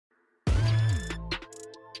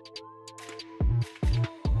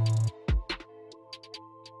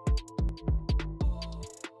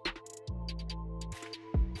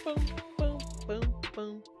boom, boom, boom,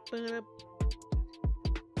 boom, boom,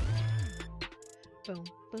 boom,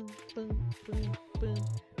 boom, boom, boom, boom,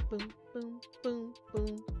 boom, boom,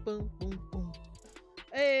 boom, boom, boom, boom.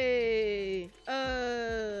 Hey,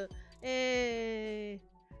 hey.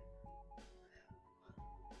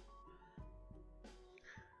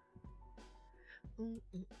 Ooh.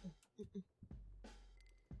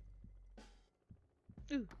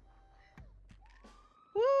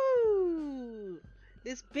 Woo!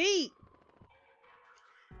 This beat,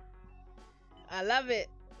 I love it.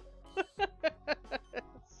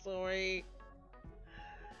 Sorry.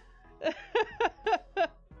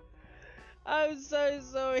 I'm so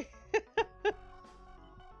sorry.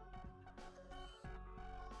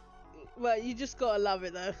 Well, you just gotta love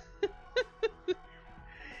it though.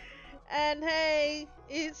 And hey,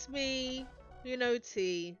 it's me,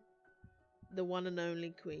 T, the one and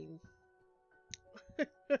only queen.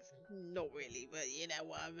 Not really, but you know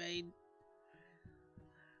what I mean.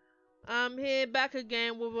 I'm here back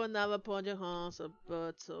again with another project hospital.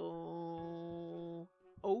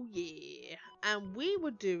 Oh yeah. And we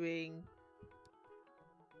were doing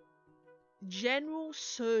general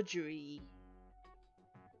surgery.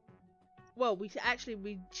 Well, we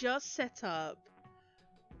just set up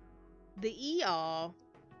the ER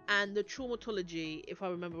and the traumatology, if I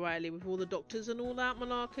remember rightly, with all the doctors and all that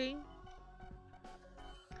malarkey.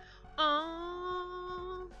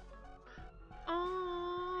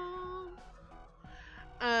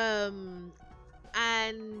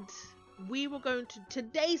 And we were going to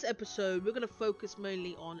today's episode. We're going to focus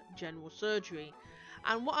mainly on general surgery,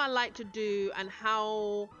 and what I like to do, and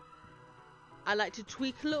how I like to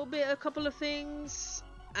tweak a couple of things,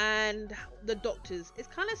 and the doctors. It's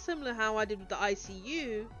kind of similar how I did with the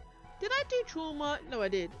ICU. Did I do trauma? No, I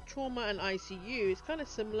did trauma and ICU. It's kind of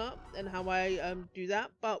similar in how I do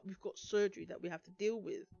that, but we've got surgery that we have to deal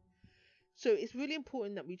with. So it's really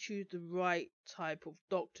important that we choose the right type of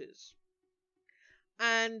doctors.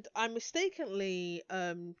 And I mistakenly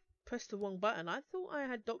pressed the wrong button. I thought I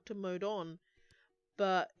had doctor mode on,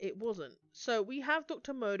 but it wasn't. So we have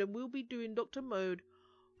doctor mode, and we'll be doing doctor mode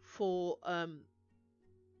for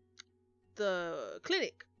the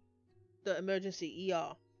clinic, the emergency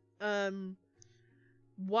ER,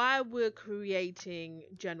 while we're creating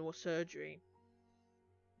general surgery.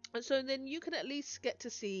 And so then you can at least get to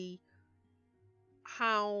see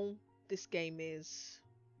how this game is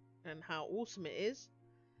and how awesome it is,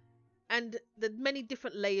 and the many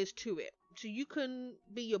different layers to it. So you can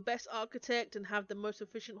be your best architect and have the most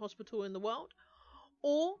efficient hospital in the world,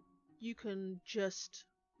 or you can just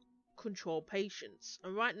control patients.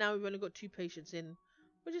 And right now we've only got 2 patients in,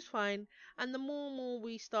 which is fine. And the more and more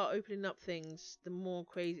we start opening up things, the more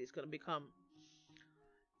crazy it's going to become.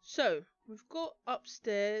 So we've got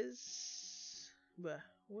upstairs.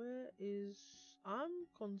 Where is... I'm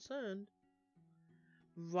concerned.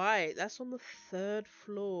 Right, that's on the 3rd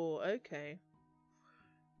floor. Okay.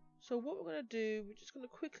 So what we're going to do, we're just going to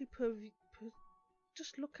quickly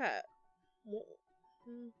just look at what...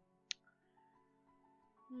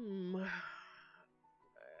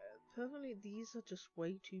 Personally, these are just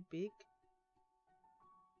way too big.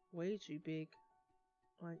 Way too big.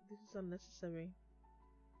 Like, this is unnecessary.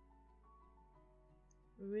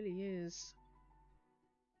 It really is.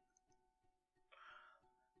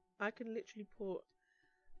 I can literally put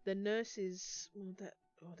the nurses... the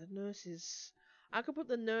nurses... I could put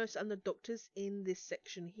the nurse and the doctors in this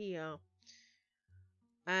section here.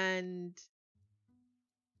 And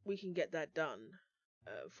we can get that done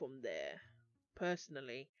from there,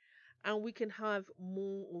 personally. And we can have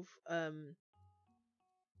more of...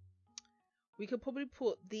 we could probably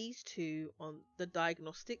put these 2 on the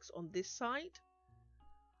diagnostics on this side.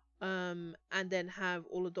 And then have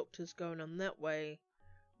all the doctors going on that way,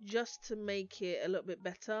 just to make it a little bit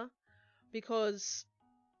better. Because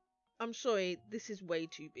I'm sorry, this is way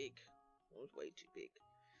too big. It was way too big.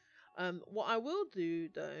 What I will do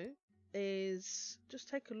though is just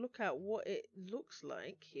take a look at what it looks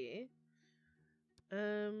like here.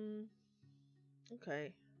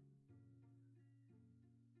 Okay.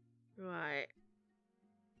 Right.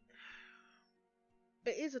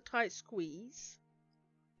 It is a tight squeeze,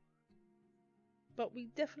 but we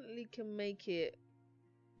definitely can make it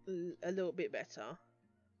a little bit better.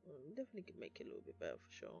 Definitely can make it a little bit better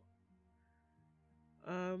for sure.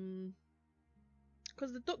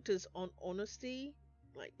 Because the doctors, on honesty,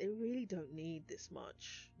 like, they really don't need this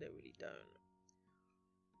much. They really don't.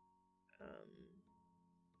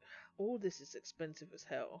 All this is expensive as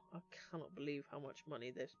hell. I cannot believe how much money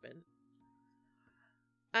they've spent.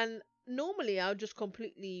 And normally I'll just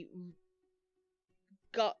completely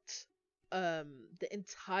gut the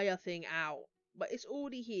entire thing out, but it's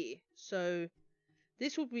already here, so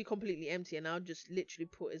this will be completely empty, and I'll just literally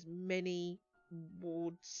put as many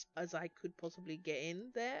wards as I could possibly get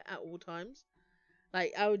in there at all times.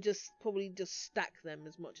 Like, I would just probably just stack them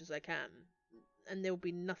as much as I can, and there'll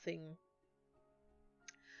be nothing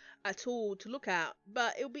at all to look at.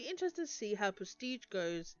 But it'll be interesting to see how Prestige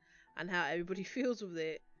goes and how everybody feels with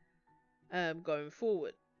it going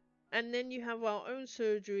forward. And then you have our own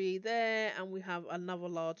surgery there, and we have another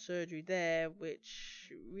large surgery there, which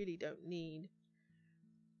you really don't need,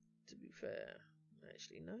 to be fair.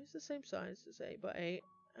 Actually, no, it's the same size as 8 by 8.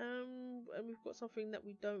 And we've got something that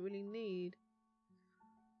we don't really need.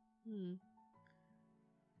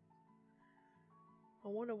 I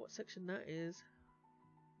wonder what section that is.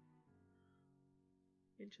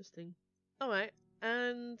 Interesting. Alright,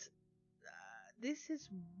 and this is,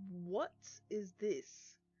 what is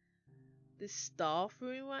this? This staff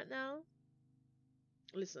room right now?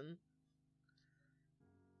 Listen,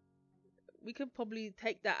 we could probably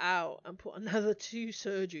take that out and put another 2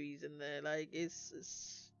 surgeries in there. Like,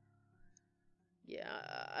 it's yeah,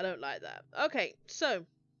 I don't like that. Okay, so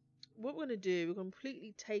what we're gonna do, we're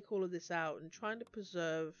completely take all of this out and trying to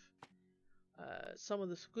preserve some of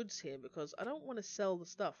the goods here, because I don't want to sell the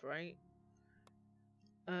stuff, right?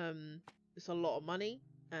 It's a lot of money.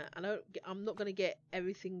 I'm not gonna get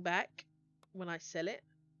everything back when I sell it.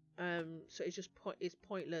 So it's just it's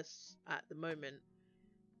pointless at the moment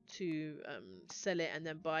to sell it and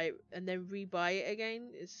then buy it and then rebuy it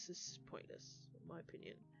again. It's just pointless, in my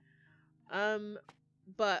opinion.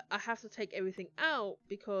 But I have to take everything out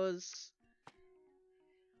because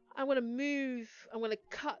I'm gonna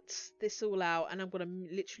cut this all out, and I'm gonna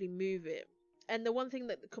literally move it. And the one thing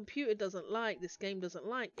that the computer doesn't like, this game doesn't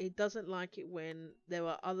like, it doesn't like it when there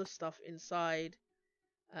are other stuff inside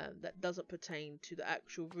that doesn't pertain to the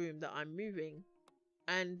actual room that I'm moving,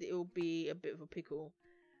 and it will be a bit of a pickle.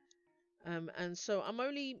 And so I'm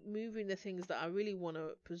only moving the things that I really want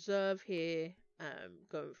to preserve here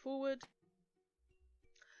going forward.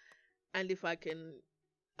 And if I can,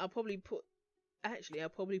 I'll probably put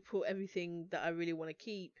everything that I really want to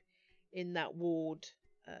keep in that ward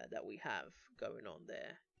that we have going on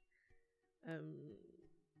there. We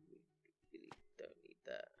really don't need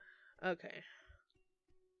that. Okay.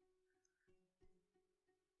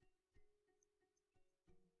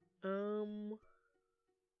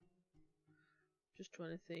 Just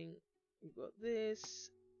trying to think. We've got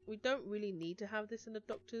this. We don't really need to have this in the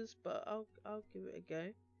doctors, but I'll give it a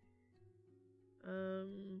go.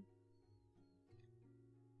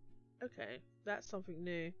 Okay, that's something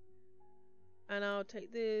new. And I'll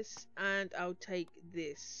take this, and I'll take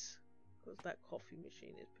this, because that coffee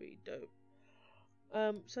machine is pretty dope.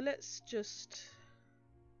 So let's just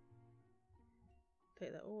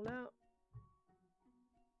take that all out.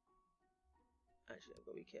 Actually, I've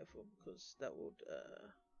got to be careful, because that would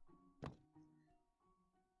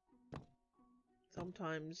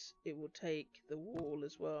sometimes it will take the wall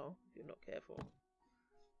as well if you're not careful.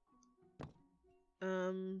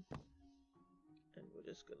 And we're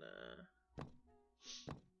just gonna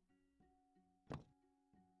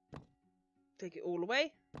take it all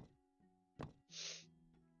away.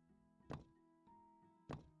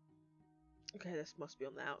 Okay, this must be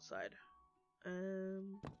on the outside.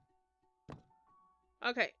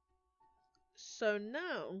 Okay, so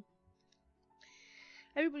now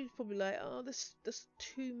everybody's probably like, oh, that's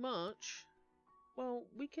too much. Well,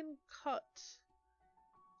 we can cut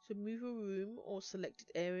to move a room or selected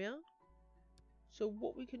area. So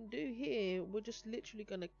what we can do here, we're just literally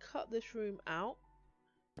going to cut this room out,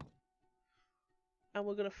 and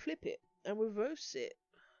we're going to flip it and reverse it,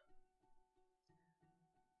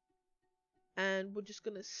 and we're just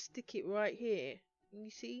going to stick it right here. And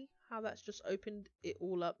you see how that's just opened it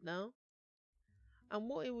all up now? And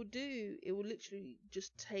what it will do, it will literally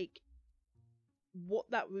just take what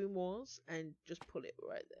that room was and just pull it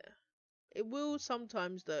right there. It will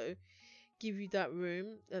sometimes though give you that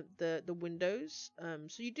room, the windows,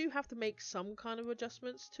 so you do have to make some kind of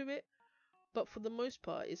adjustments to it, but for the most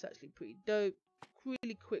part it's actually pretty dope.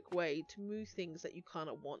 Really quick way to move things that you kind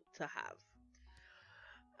of want to have.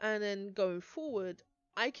 And then going forward,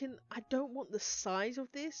 I don't want the size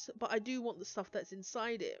of this, but I do want the stuff that's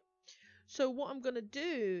inside it. So what I'm gonna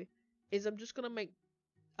do is I'm just gonna make,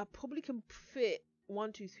 I probably can fit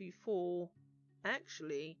 1, 2, 3, 4.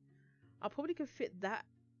 Actually, I probably can fit that.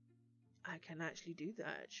 I can actually do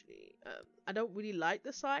that actually. I don't really like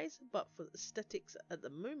the size, but for aesthetics at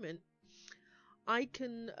the moment, I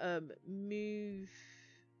can move.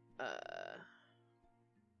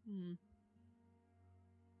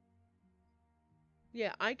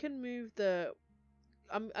 Yeah, I can move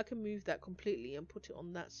I can move that completely and put it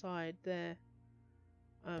on that side there.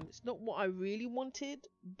 It's not what I really wanted,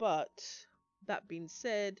 but that being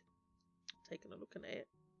said, taking a look at it,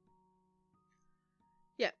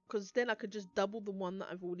 yeah, because then I could just double the one that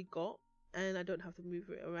I've already got, and I don't have to move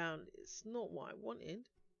it around. It's not what I wanted,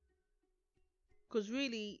 because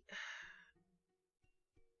really,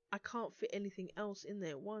 I can't fit anything else in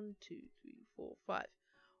there. 1, 2, 3, 4, 5.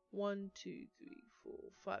 1, 2, 3, 4,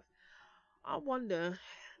 5. I wonder.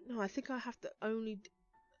 No, I think I have to only.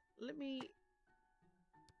 Let me.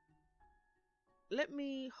 Let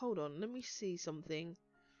me hold on. Let me see something.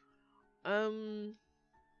 Um.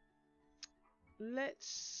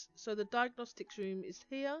 Let's. So the diagnostics room is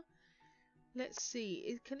here. Let's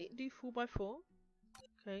see. Can it do 4x4?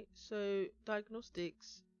 Okay. So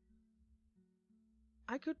diagnostics.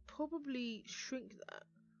 I could probably shrink that.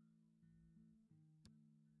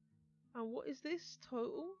 And what is this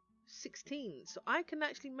total? 16. So I can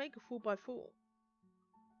actually make a 4x4.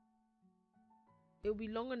 It'll be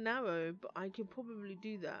long and narrow, but I can probably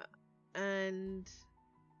do that. And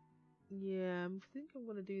yeah, I think I'm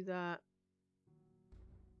gonna do that.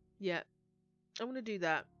 Yeah, I'm gonna do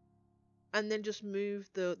that. And then just move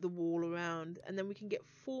the wall around, and then we can get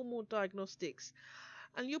 4 more diagnostics.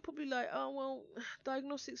 And you're probably like, oh well,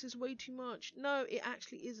 diagnostics is way too much. No, it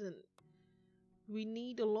actually isn't. We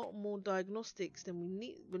need a lot more diagnostics than we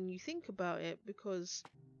need when you think about it, because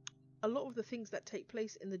a lot of the things that take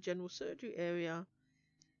place in the general surgery area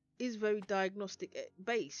is very diagnostic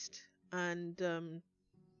based, and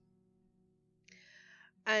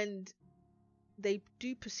they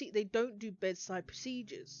don't do bedside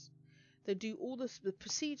procedures. They do all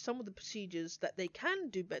some of the procedures that they can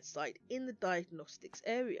do bedside in the diagnostics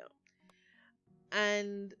area,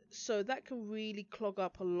 and so that can really clog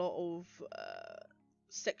up a lot of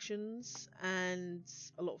sections and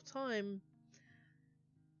a lot of time,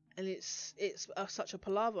 and it's such a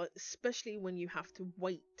palaver, especially when you have to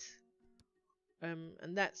wait,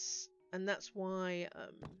 and that's why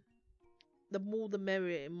the more the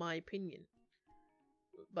merrier, in my opinion.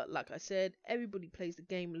 But like I said, everybody plays the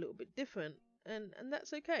game a little bit different, and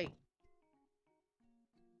that's okay.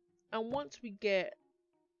 And once we get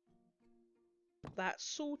that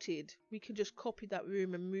sorted, we can just copy that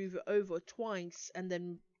room and move it over twice, and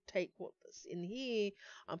then take what's in here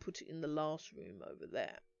and put it in the last room over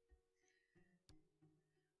there.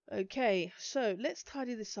 Okay, so let's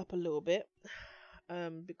tidy this up a little bit,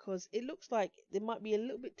 because it looks like there might be a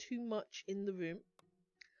little bit too much in the room,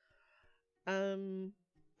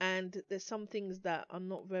 and there's some things that are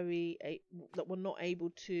not that we're not able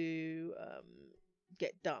to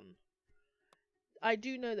get done. I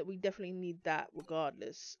do know that we definitely need that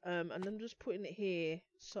regardless, and I'm just putting it here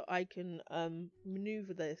so I can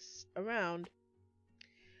maneuver this around,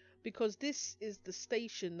 because this is the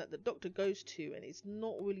station that the doctor goes to, and it's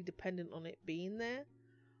not really dependent on it being there,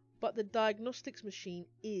 but the diagnostics machine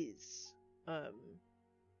is,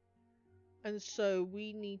 and so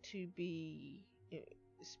we need to be,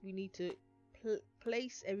 we need to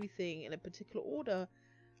place everything in a particular order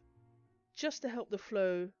just to help the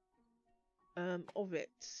flow of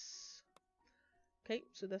it. Okay,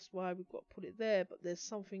 so that's why we've got to put it there, but there's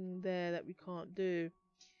something there that we can't do,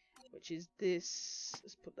 which is this.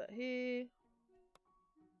 Let's put that here.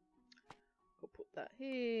 We'll put that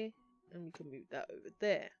here, and we can move that over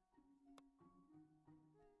there.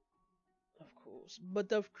 Of course,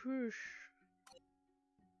 but of course.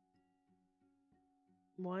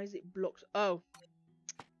 Why is it blocked? Oh,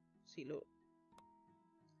 see, look.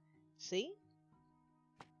 See?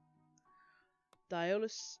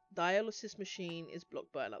 Dialysis machine is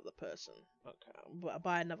blocked by another person. Okay,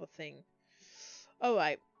 by another thing.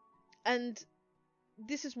 Alright, and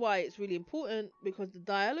this is why it's really important, because the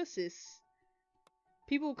dialysis,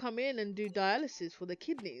 people come in and do dialysis for their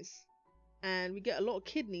kidneys, and we get a lot of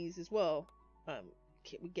kidneys as well.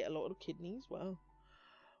 We get a lot of kidneys. Wow,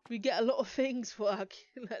 we get a lot of things for our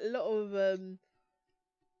a lot of a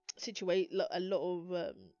lot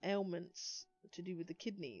of ailments to do with the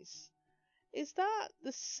kidneys. Is that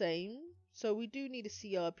the same? So we do need a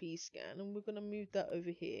CRP scan, and we're gonna move that over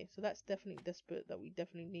here. So that's definitely desperate, that we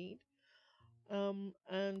definitely need.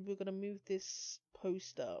 And we're gonna move this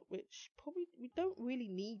poster, which probably we don't really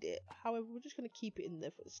need it. However, we're just gonna keep it in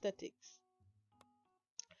there for aesthetics.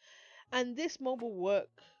 And this mobile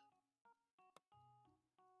work,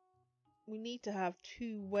 we need to have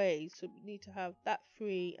 2 ways. So we need to have that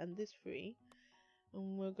free and this free.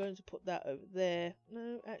 And we're going to put that over there.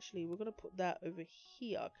 No, actually, we're going to put that over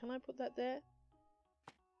here. Can I put that there?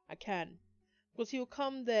 I can. Because he'll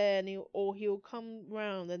come there and he'll come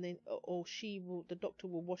round and then or the doctor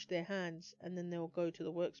will wash their hands and then they'll go to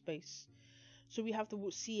the workspace. So we have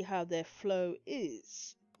to see how their flow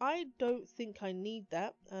is. I don't think I need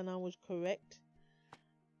that, and I was correct.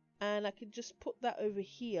 And I could just put that over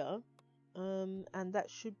here, and that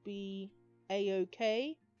should be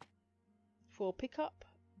a-okay for pickup.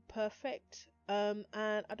 Perfect. And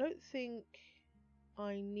I don't think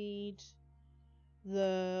I need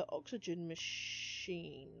the oxygen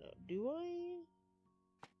machine, do I?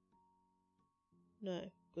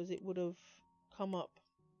 No, because it would have come up.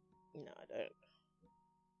 No, I don't.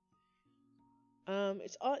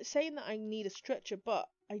 It's saying that I need a stretcher, but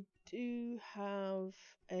I do have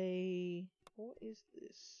a... What is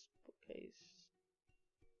this bookcase?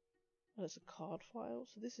 Oh, it's a card file,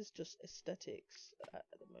 so this is just aesthetics at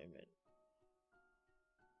the moment.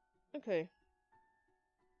 Okay.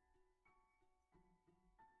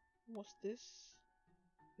 What's this?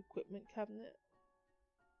 Equipment cabinet.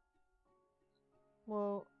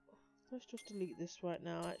 Well, let's just delete this right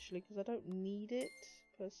now, actually, because I don't need it,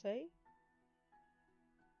 per se.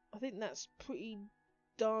 I think that's pretty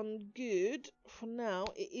darn good for now.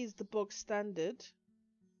 It is the bog standard.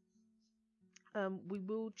 We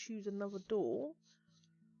will choose another door.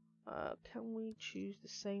 Can we choose the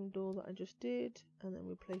same door that I just did? And then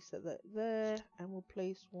we'll place that there, and we'll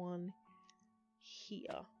place one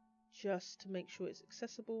here. Just to make sure it's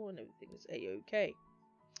accessible and everything is a-okay.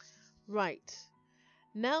 Right.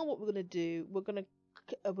 Now what we're gonna do, we're gonna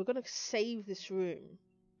save this room.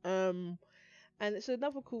 And it's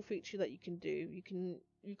another cool feature that you can do. You can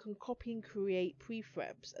copy and create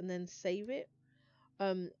prefabs and then save it.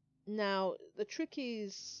 Now the trick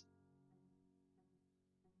is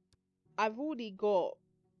I've already got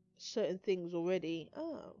certain things already.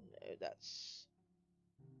 Oh no, that's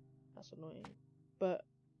annoying. But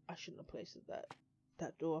I shouldn't have placed that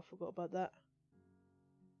door. I forgot about that.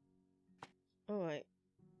 Alright.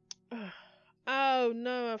 Oh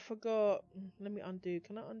no, I forgot. Let me undo.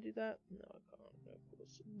 Can I undo that? No, I can't. No, of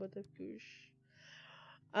course. But of course.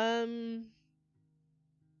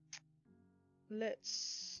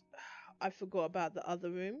 Let's. I forgot about the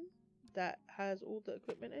other room that has all the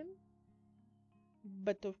equipment in.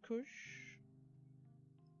 But of course.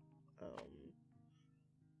 But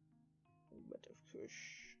of course.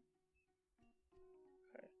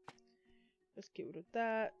 Okay. Let's get rid of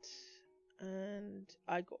that. And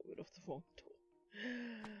I got rid of the wrong door.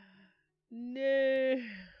 No.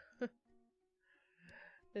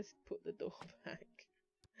 Let's put the door back.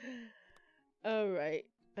 Alright.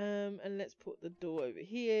 And let's put the door over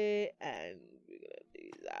here, and we're gonna do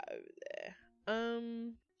that over there.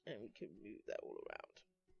 And we can move that all around.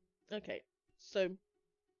 Okay, so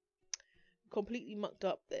completely mucked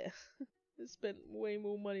up there. Spent way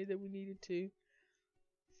more money than we needed to.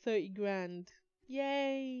 30 grand.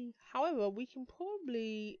 Yay! However, we can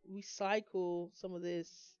probably recycle some of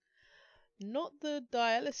this. Not the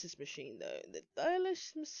dialysis machine though. The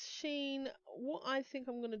dialysis machine, what I think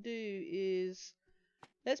I'm gonna do is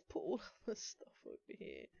let's put all the stuff over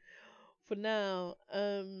here for now.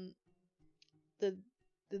 Can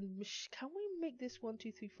we make this 1,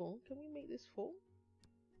 2, 3, 4? Can we make this 4?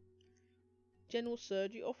 General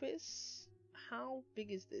Surgery Office. How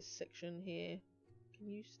big is this section here? Can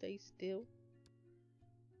you stay still?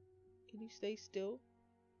 Can you stay still?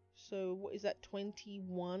 So what is that?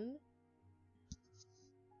 21.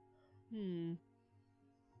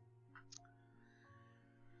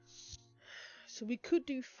 So we could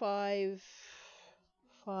do 5.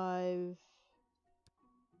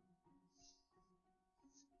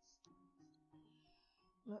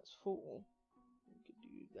 That's 4. We could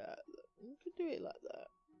do that. We could do it like that.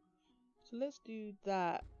 So let's do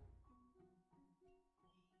that.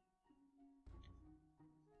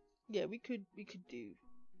 Yeah, we could do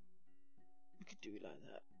it like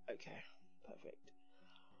that. Okay, perfect.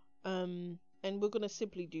 And we're gonna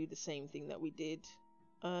simply do the same thing that we did,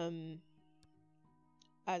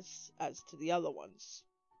 as to the other ones.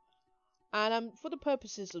 And for the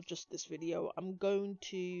purposes of just this video, I'm going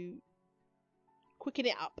to quicken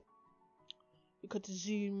it up. We got to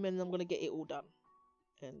zoom, and I'm gonna get it all done.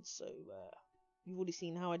 And so you've already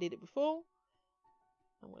seen how I did it before.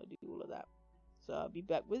 I'm gonna do all of that. So I'll be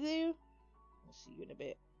back with you. I'll see you in a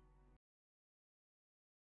bit.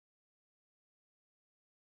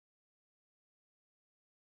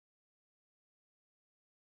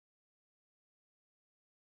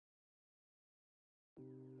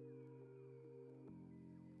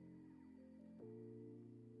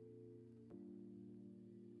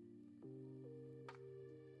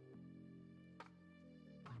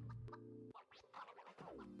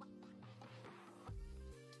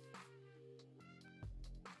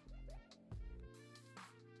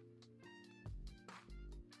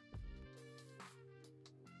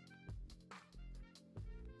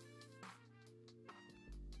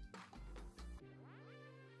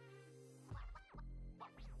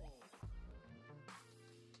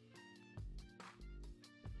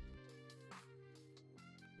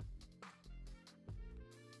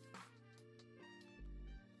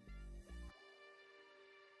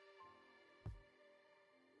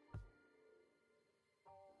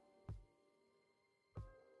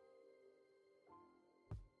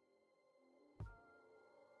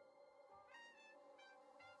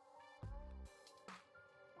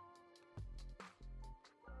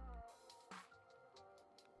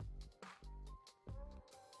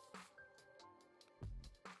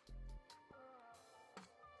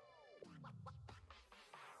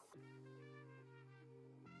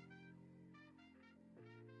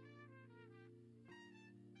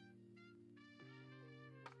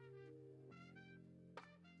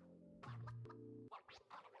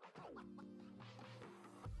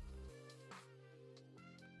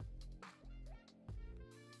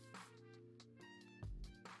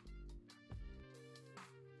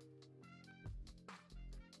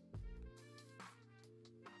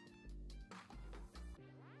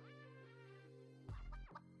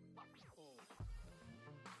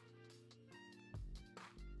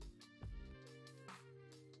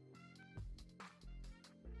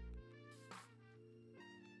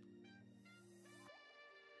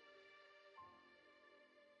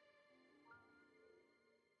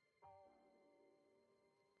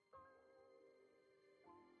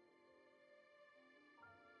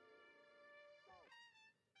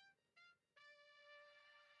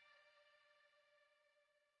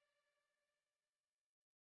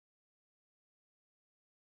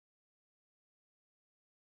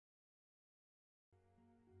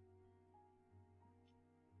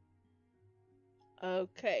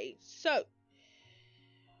 Okay, so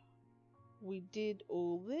we did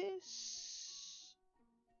all this,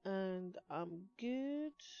 and I'm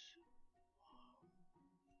good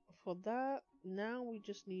for that. Now we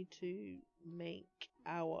just need to make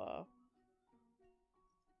our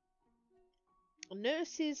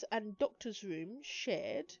nurses and doctors' room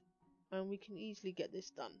shared, and we can easily get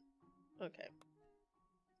this done. Okay.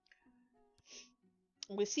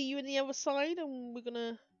 We'll see you in the other side, and we're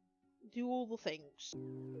gonna do all the things.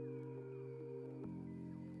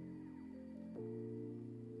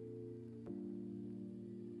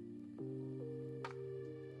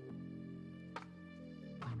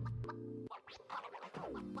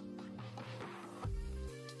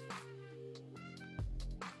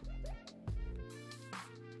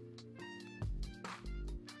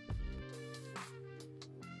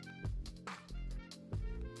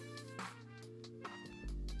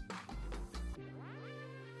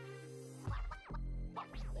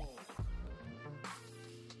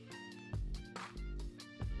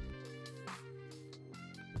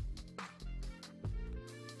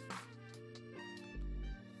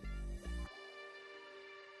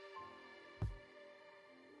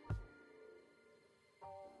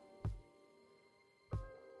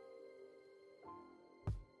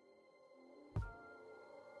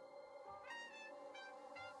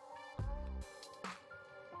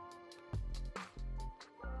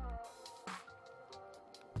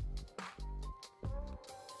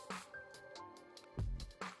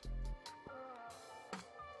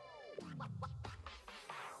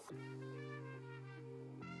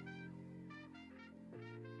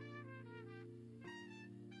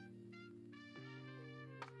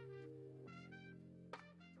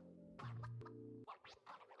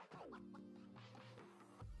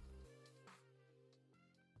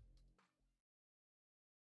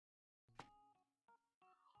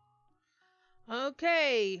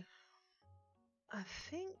 Okay, I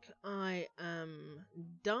think I am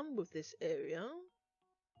done with this area.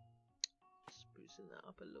 Sprucing that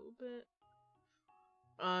up a little bit.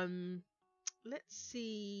 Let's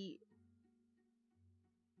see.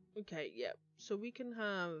 Okay, yeah. So we can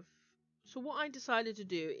have. So what I decided to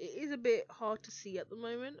do, it is a bit hard to see at the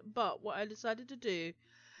moment, but what I decided to do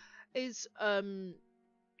is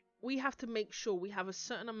we have to make sure we have a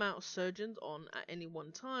certain amount of surgeons on at any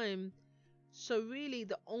one time. So really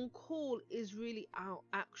the on-call is really our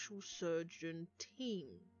actual surgeon team.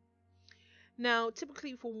 Now,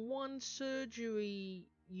 typically for one surgery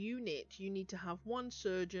unit, you need to have one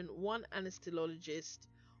surgeon, one anesthesiologist,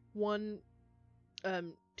 one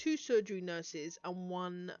two surgery nurses, and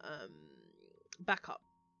one backup.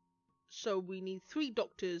 So we need 3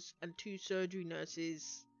 doctors and 2 surgery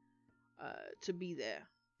nurses to be there.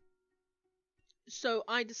 So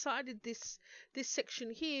I decided this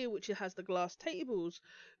section here, which has the glass tables,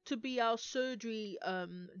 to be our surgery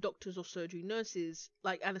doctors or surgery nurses,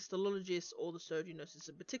 like anesthesiologists or the surgery nurses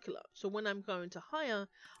in particular. So when I'm going to hire,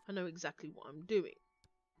 I know exactly what I'm doing.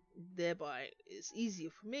 Thereby, it's easier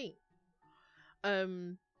for me.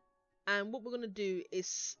 And what we're gonna do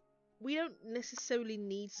is, we don't necessarily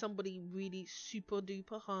need somebody really super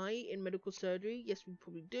duper high in medical surgery. Yes, we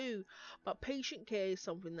probably do, but patient care is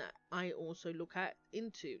something that I also look at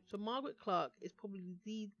into. So Margaret Clark is probably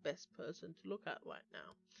the best person to look at right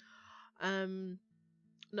now.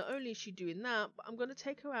 Not only is she doing that, but I'm going to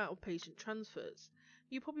take her out of patient transfers.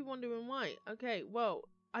 You're probably wondering why. Okay, well,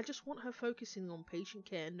 I just want her focusing on patient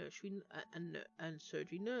care, nursery, and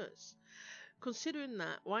surgery nurse. Considering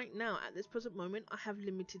that right now at this present moment I have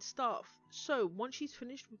limited staff, so once she's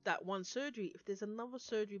finished with that one surgery, if there's another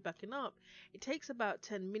surgery backing up, it takes about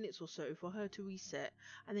 10 minutes or so for her to reset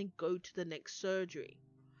and then go to the next surgery.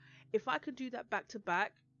 If I can do that back to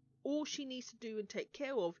back, all she needs to do and take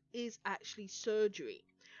care of is actually surgery,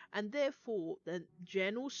 and therefore the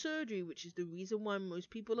general surgery, which is the reason why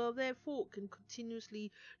most people are there for, can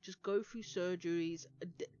continuously just go through surgeries,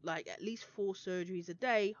 like at least 4 surgeries a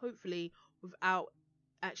day, hopefully, without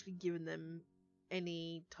actually giving them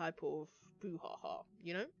any type of brouhaha,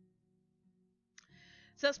 you know?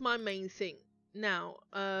 So that's my main thing. Now,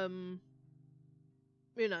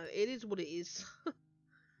 you know, it is what it is.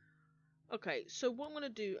 Okay, so what I'm going to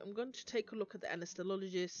do, I'm going to take a look at the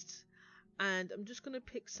anesthesiologist, and I'm just going to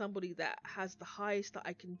pick somebody that has the highest that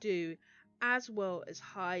I can do, as well as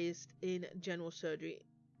highest in general surgery.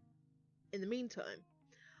 In the meantime,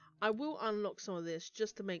 I will unlock some of this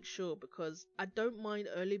just to make sure, because I don't mind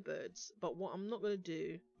early birds, but what I'm not going to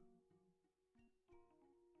do,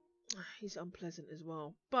 he's unpleasant as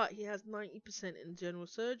well, but he has 90% in general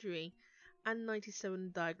surgery and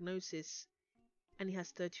 97 diagnosis, and he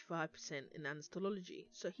has 35% in anesthesiology.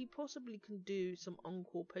 So he possibly can do some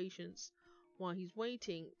on-call patients while he's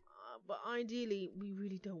waiting, but ideally we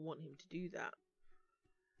really don't want him to do that.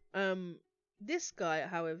 This guy,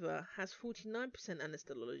 however, has 49%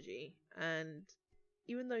 anesthesiology, and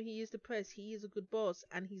even though he is depressed, he is a good boss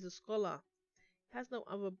and he's a scholar. He has no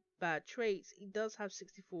other bad traits. He does have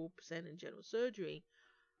 64% in general surgery,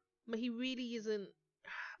 but he really isn't.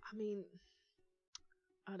 I mean,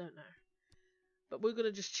 I don't know, but we're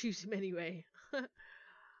gonna just choose him anyway.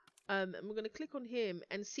 And we're gonna click on him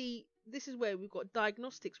and see. This is where we've got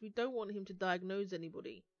diagnostics. We don't want him to diagnose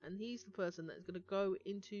anybody, and he's the person that's gonna go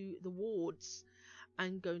into the wards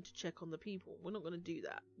and going to check on the people. We're not going to do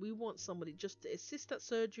that. We want somebody just to assist at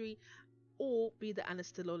surgery or be the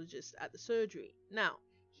anesthesiologist at the surgery. Now,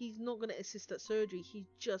 he's not going to assist at surgery. He's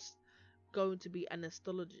just going to be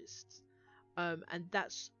anesthesiologist. And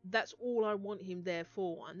that's all I want him there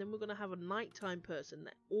for. And then we're going to have a nighttime person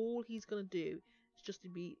that all he's going to do is just to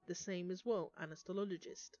be the same as well,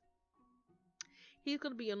 anesthesiologist. He's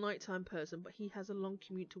going to be a nighttime person, but he has a long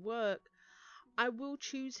commute to work. I will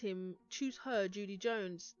choose her, Judy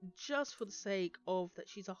Jones, just for the sake of that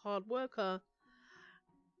she's a hard worker,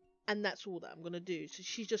 and that's all that I'm gonna do. So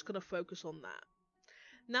she's just gonna focus on that.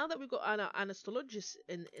 Now that we've got our anesthesiologists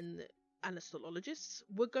in anesthesiologists,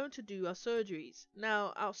 we're going to do our surgeries.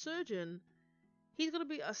 Now our surgeon, he's gonna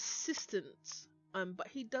be assistant, but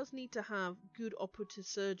he does need to have good operative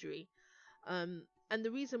surgery, and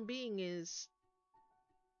the reason being is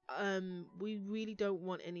we really don't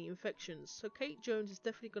want any infections. So Kate Jones is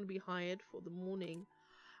definitely going to be hired for the morning.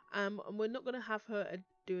 And we're not going to have her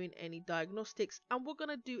doing any diagnostics, and we're going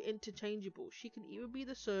to do interchangeable. She can either be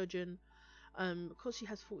the surgeon, because she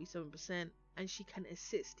has 47%, and she can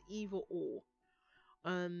assist either or.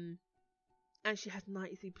 And she has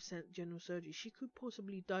 93% general surgery. She could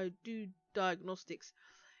possibly do diagnostics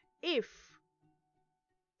if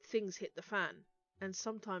things hit the fan, and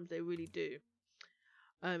sometimes they really do.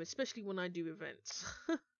 Especially when I do events.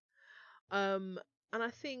 And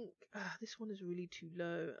I think this one is really too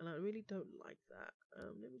low, and I really don't like that.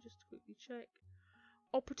 Let me just quickly check.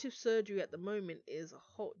 Operative surgery at the moment is a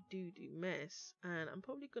hot doo-doo mess, and I'm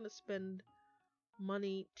probably going to spend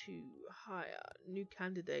money to hire new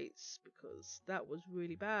candidates because that was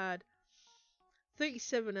really bad.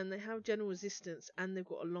 37, and they have general resistance, and they've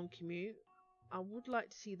got a long commute. I would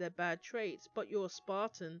like to see their bad traits, but you're a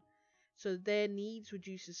Spartan, so their needs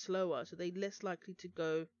reduces slower, so they're less likely to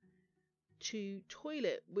go to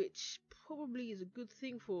toilet, which probably is a good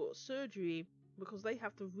thing for surgery because they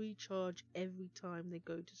have to recharge every time they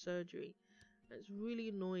go to surgery. It's really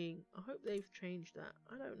annoying. I hope they've changed that.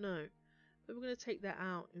 I don't know, but we're going to take that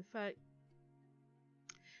out. In fact,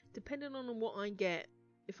 depending on what I get,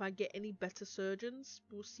 if I get any better surgeons,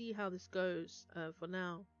 we'll see how this goes for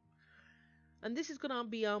now. And this is gonna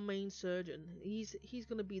be our main surgeon. He's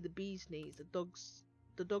gonna be the bee's knees, the dog's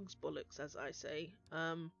bollocks, as I say.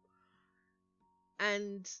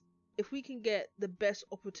 And if we can get the best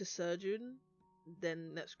operative surgeon,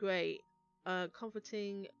 then that's great.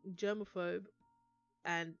 Comforting, germaphobe,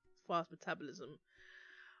 and fast metabolism.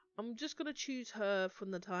 I'm just gonna choose her for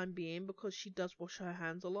the time being because she does wash her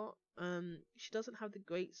hands a lot. She doesn't have the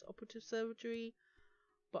greatest operative surgery,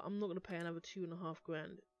 but I'm not gonna pay another $2.5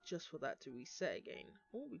 grand just for that to reset again.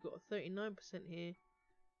 Oh, we got a 39% here.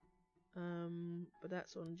 But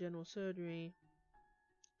that's on general surgery.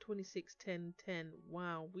 26, 10, 10.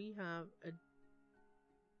 Wow, we have a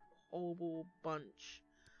horrible bunch.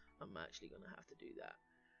 I'm actually gonna have to do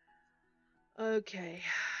that. Okay.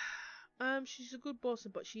 She's a good boss,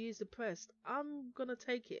 but she is depressed. I'm gonna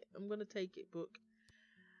take it. Book.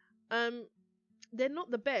 They're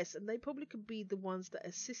not the best, and they probably could be the ones that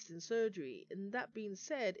assist in surgery. And that being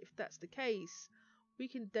said, if that's the case, we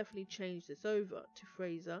can definitely change this over to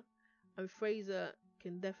Fraser, and Fraser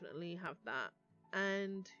can definitely have that,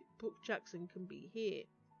 and Brooke Jackson can be here.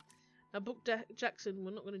 Now, Brooke Jackson,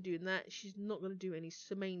 we're not going to do that. She's not going to do any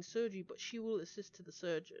main surgery, but she will assist to the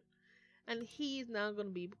surgeon. And he is now going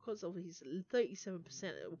to be, because of his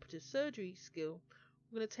 37% operative surgery skill,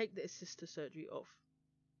 we're going to take the assist to surgery off.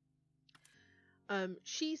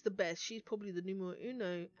 She's the best. She's probably the numero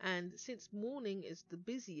uno, and since morning is the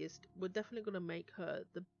busiest, we're definitely going to make her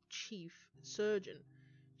the chief surgeon.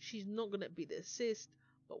 She's not going to be the assist,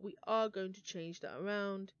 but we are going to change that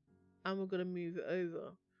around, and we're going to move it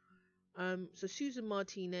over. So Susan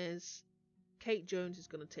Martinez, Kate Jones is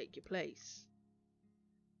going to take your place.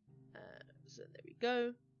 So there we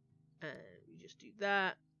go, and we just do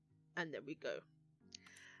that, and there we go.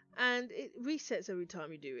 And it resets every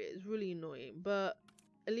time you do it. It's really annoying, but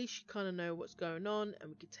at least you kind of know what's going on, and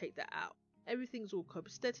we can take that out. Everything's all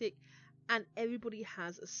copacetic, and everybody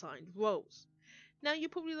has assigned roles. Now you're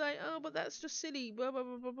probably like, oh, but that's just silly, blah blah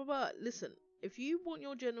blah blah blah blah. Listen, if you want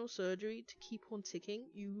your general surgery to keep on ticking,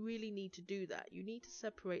 you really need to do that. You need to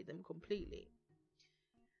separate them completely.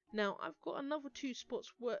 Now I've got another 2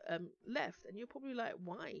 spots left, and you're probably like,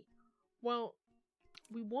 why? Well,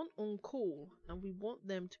 we want on call, and we want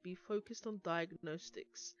them to be focused on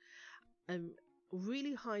diagnostics, and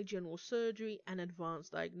really high general surgery and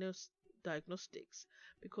advanced diagnostics,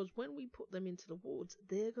 because when we put them into the wards,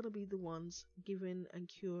 they're going to be the ones giving and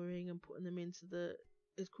curing and putting them into the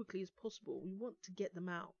as quickly as possible. We want to get them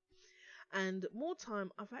out. And more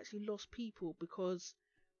time, I've actually lost people because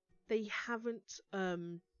they haven't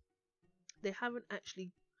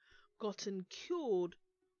actually gotten cured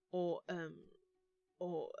or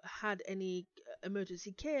had any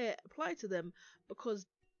emergency care applied to them, because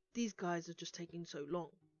these guys are just taking so long.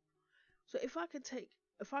 So if I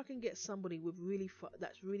can get somebody with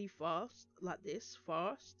that's really fast, like this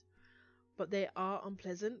fast, but they are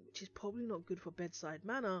unpleasant, which is probably not good for bedside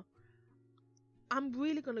manner, I'm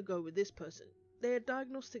really going to go with this person. They're a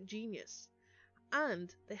diagnostic genius,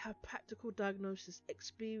 and they have practical diagnosis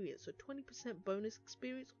experience, so 20% bonus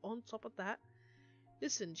experience on top of that.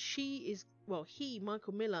 Listen,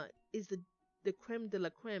 Michael Miller, is the creme de la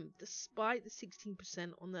creme, despite the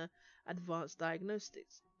 16% on the advanced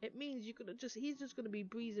diagnostics. It means he's just gonna be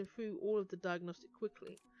breezing through all of the diagnostic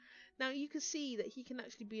quickly. Now you can see that he can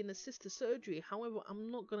actually be an assisted surgery. However, I'm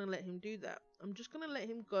not gonna let him do that. I'm just gonna let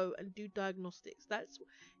him go and do diagnostics. That's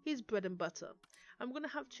his bread and butter. I'm gonna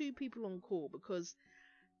have 2 people on call because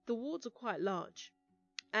the wards are quite large,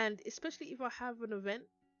 and especially if I have an event,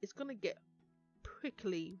 it's gonna get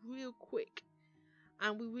prickly real quick,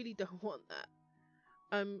 and we really don't want that.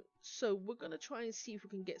 So we're gonna try and see if we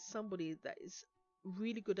can get somebody that is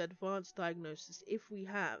really good advanced diagnosis, if we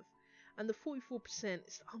have. And the 44%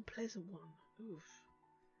 is the unpleasant one. Oof.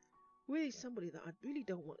 Really somebody that I really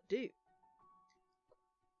don't want to do.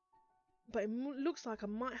 But it looks like I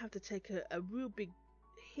might have to take a real big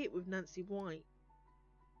hit with Nancy White.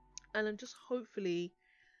 And I'm just hopefully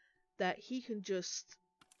that he can just...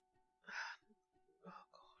 Oh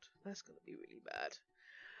god, that's gonna be really bad.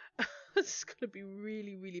 It's gonna be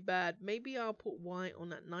really, really bad. Maybe I'll put White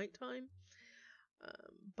on at night time.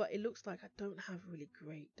 But it looks like I don't have really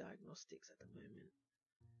great diagnostics at the moment.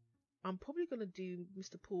 I'm probably gonna do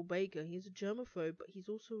Mr. Paul Baker. He's a germaphobe, but he's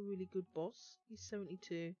also a really good boss. He's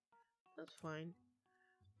 72. That's fine.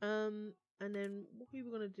 And then what are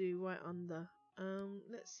we gonna do right under?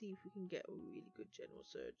 Let's see if we can get a really good general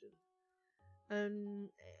surgeon.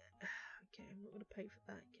 Okay, I'm not gonna pay for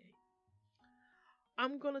that. Okay.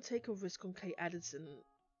 I'm gonna take a risk on Kate Anderson.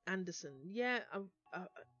 Yeah,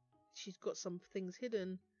 she's got some things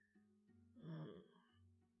hidden.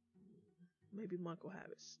 Maybe Michael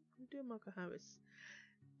Harris. I'm doing Michael Harris.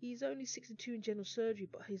 He's only 62 in general surgery,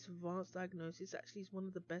 but his advanced diagnosis actually is one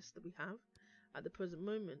of the best that we have at the present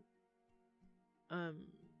moment.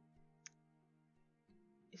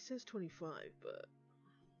 It says 25, but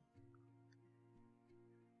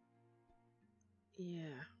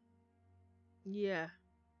yeah,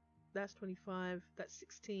 that's 25, that's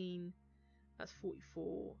 16, that's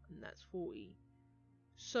 44, and that's 40.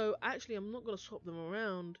 So actually, I'm not gonna swap them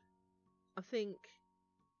around. I think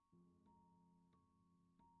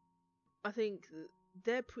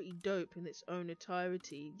they're pretty dope in its own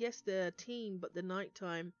entirety. Yes, they're a team, but the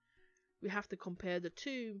nighttime, we have to compare the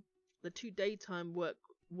two. The 2 daytime work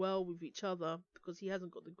well with each other because he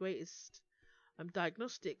hasn't got the greatest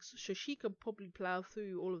diagnostics. So she can probably plow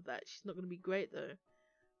through all of that. She's not going to be great though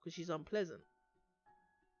because she's unpleasant.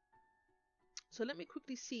 So let me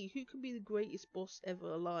quickly see who can be the greatest boss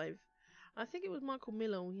ever alive. I think it was Michael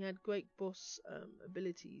Miller when he had great boss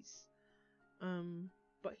abilities.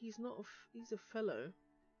 But he's not. He's a fellow.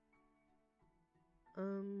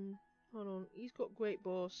 Hold on. He's got great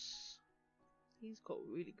boss. He's got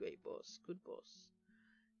really great boss. Good boss.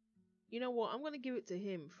 You know what? I'm gonna give it to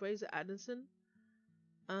him. Fraser Addison.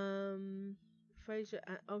 Oh,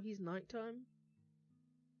 he's nighttime.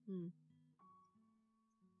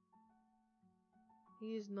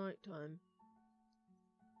 He is nighttime.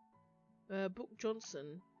 Brooke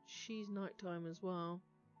Johnson. She's nighttime as well.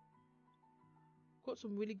 Got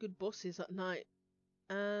some really good bosses at night.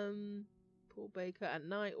 Paul Baker at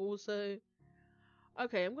night also.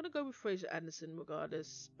 Okay, I'm gonna go with Fraser Anderson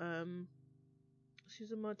regardless.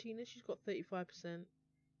 Susan Martinez, she's got 35%.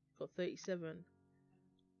 Got 37.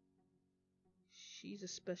 She's a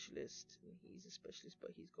specialist. He's a specialist,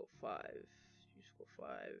 but he's got 5. She's got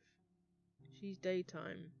 5. She's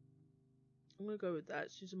daytime. I'm gonna go with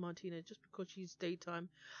that, Susan Martinez, just because she's daytime,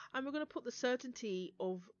 and we're gonna put the certainty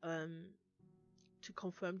of to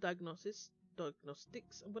confirm diagnostics. I'm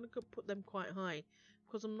gonna put them quite high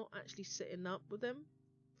because I'm not actually setting them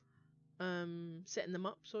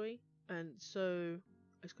up, sorry, and so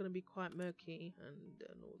it's gonna be quite murky and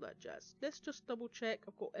all that jazz. Let's just double check.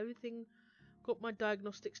 I've got everything. Got my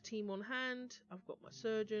diagnostics team on hand. I've got my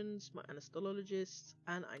surgeons, my anesthesiologists,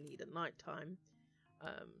 and I need a nighttime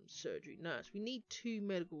surgery nurse. We need 2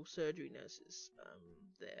 medical surgery nurses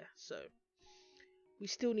there, so we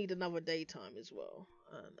still need another daytime as well,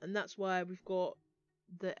 and that's why we've got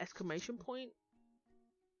the exclamation point,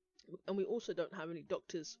 and we also don't have any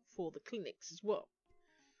doctors for the clinics as well,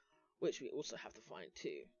 which we also have to find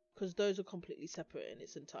too, because those are completely separate in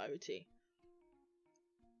its entirety.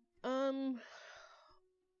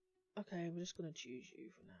 Okay, we're just gonna choose you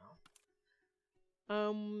for now.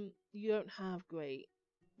 You don't have great,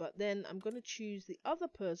 but then I'm gonna choose the other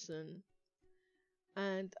person,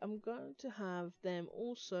 and I'm going to have them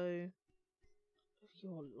also.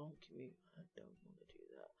 You're a long commute. I don't want to do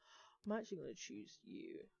that. I'm actually gonna choose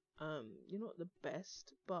you. You're not the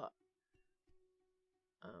best, but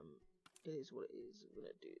it is what it is. I'm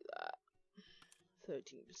gonna do that.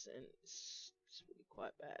 13%. It's really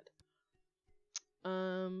quite bad.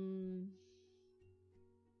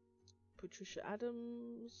 Patricia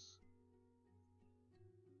Adams.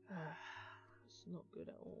 It's not good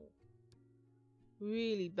at all.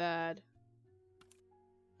 Really bad.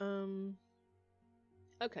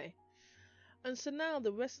 Okay. And so now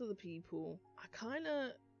the rest of the people,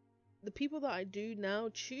 the people that I do now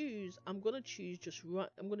choose, I'm gonna choose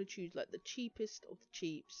like the cheapest of the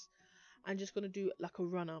cheaps. I'm just gonna do like a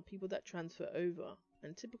runner, people that transfer over,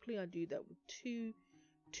 and typically I do that with two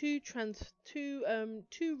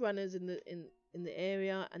runners in the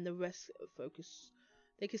area, and the rest focus.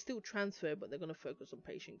 They can still transfer, but they're gonna focus on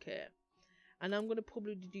patient care. And I'm gonna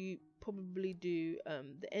probably do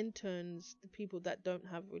the interns, the people that don't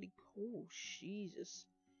have really. Oh Jesus,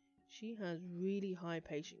 she has really high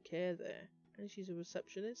patient care there, and she's a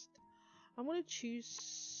receptionist. I'm gonna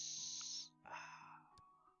choose.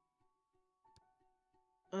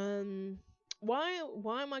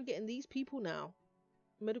 Why am I getting these people now?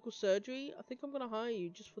 Medical surgery. I think I'm gonna hire you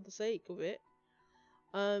just for the sake of it.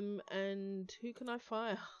 And who can I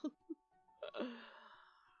fire?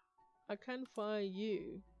 I can fire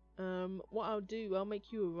you. What I'll do, I'll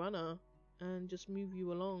make you a runner and just move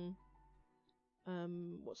you along.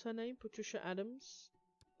 What's her name? Patricia Adams.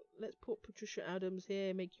 Let's put Patricia Adams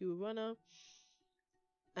here, make you a runner.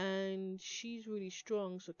 And she's really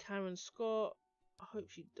strong, so Karen Scott. I hope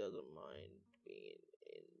she doesn't mind being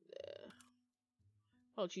in there.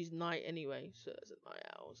 Oh, she's night anyway, so that's a night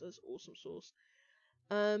owl, so that's awesome sauce.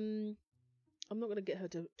 I'm not gonna get her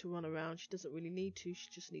to run around. She doesn't really need to. She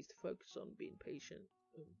just needs to focus on being patient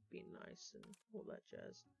and being nice and all that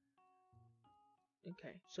jazz.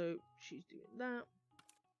 Okay, so she's doing that.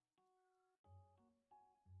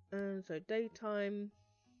 And so daytime,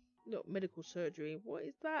 not medical surgery. What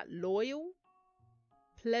is that? Loyal?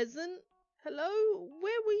 Pleasant? Hello?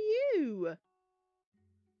 Where were you?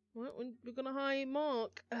 Well, we're gonna hire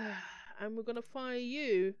Mark, and we're gonna fire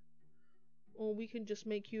you, or we can just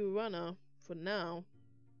make you a runner for now.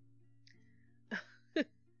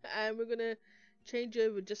 And we're gonna change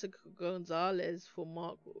over Jessica Gonzalez for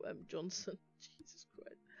Mark Johnson. Jesus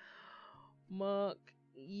Christ. Mark,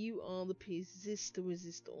 you are the pièce de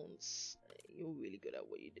resistance. You're really good at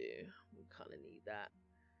what you do. We kind of need that.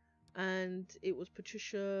 And it was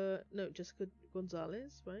Jessica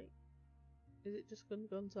Gonzalez, right? Is it Jessica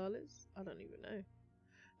Gonzalez? I don't even know.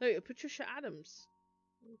 No, Patricia Adams.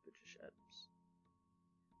 Oh, Patricia Adams.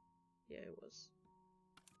 Yeah, it was.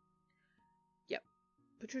 Yep.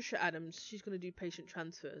 Patricia Adams. She's going to do patient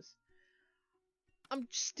transfers. I'm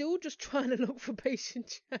still just trying to look for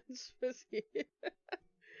patient transfers here.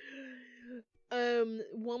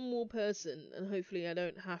 One more person, and hopefully I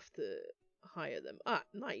don't have to hire them.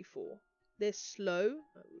 94. They're slow.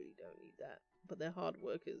 I really don't need that. But they're hard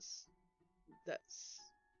workers. That's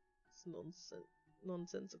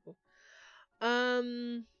nonsensical.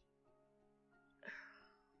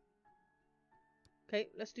 Okay,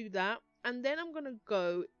 let's do that. And then I'm gonna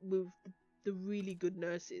go with the really good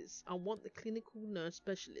nurses. I want the clinical nurse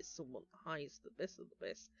specialists. I want the highest, the best of the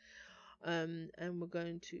best. And we're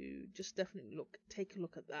going to just definitely take a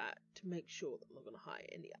look at that to make sure that I'm not gonna hire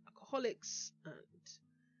any alcoholics and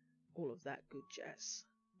all of that good jazz.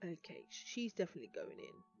 Okay, she's definitely going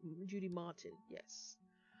in. Judy Martin, yes.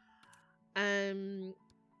 And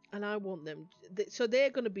I want them, so they're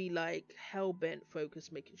going to be like hell-bent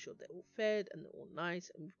focused, making sure they're all fed and they're all nice.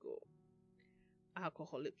 And we've got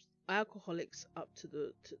alcoholics up to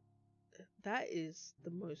that is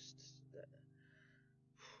the most.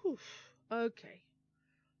 Whew, okay.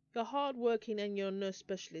 You're hardworking and you're a nurse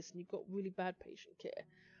specialist and you've got really bad patient care.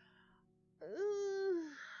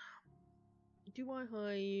 Do I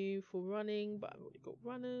hire you for running? But I've already got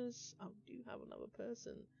runners. I do have another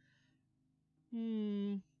person.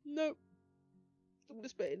 Nope. I'm gonna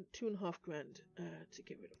spend 2.5 grand to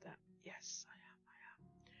get rid of that. Yes, I am.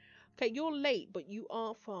 Okay, you're late, but you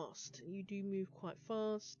are fast. You do move quite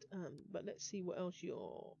fast. But let's see what else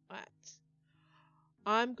you're at.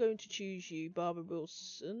 I'm going to choose you, Barbara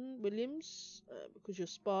Williams, because you're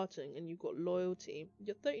Spartan and you've got loyalty.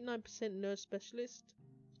 You're 39% nurse specialist,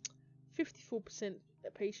 54%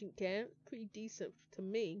 patient care. Pretty decent to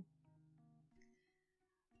me.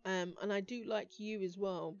 And I do like you as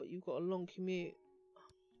well, but you've got a long commute.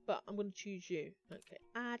 But I'm going to choose you. Okay,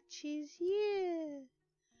 I choose you.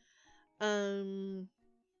 Don't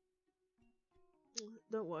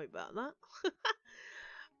worry about that.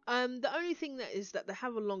 The only thing that is that they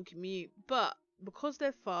have a long commute, but because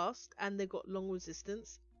they're fast and they've got long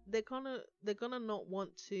resistance, they're gonna not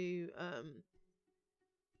want to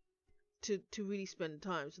really spend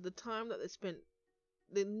time. So the time that they spend,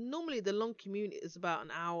 normally the long commute is about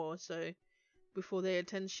an hour or so before they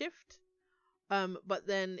attend shift. But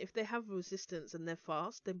then if they have resistance and they're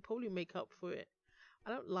fast, they probably make up for it. I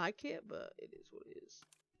don't like it, but it is what it is.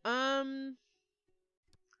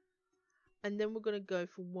 And then we're gonna go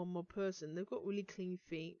for one more person. They've got really clean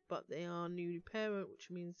feet, but they are newly parent, which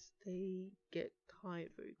means they get tired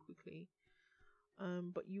very quickly.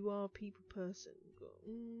 But you are a people person. But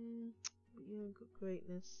you got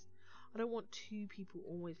greatness. I don't want two people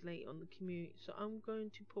always late on the commute, so I'm going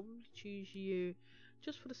to probably choose you,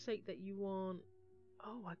 just for the sake that you aren't.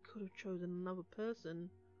 Oh, I could have chosen another person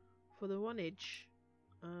for the runnage.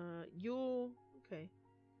 You're okay.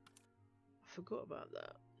 I forgot about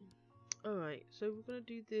that. Alright, so we're gonna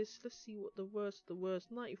do this. Let's see what the worst.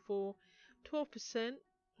 94, 12%.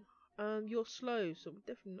 You're slow, so we're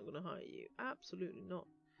definitely not gonna hire you. Absolutely not.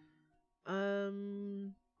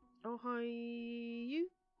 I'll hire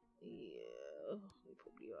you. Yeah, you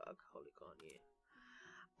probably are alcoholic, aren't you?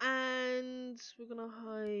 And we're gonna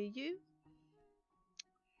hire you.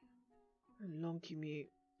 And long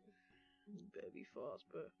commute. You better be fast,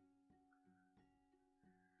 bro.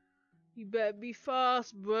 You better be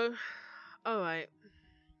fast, bro. Alright.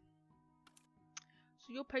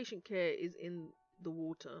 So your patient care is in the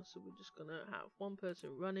water, so we're just gonna have one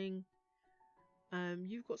person running.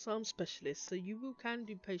 You've got some specialists, so you can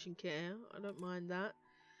do patient care. I don't mind that.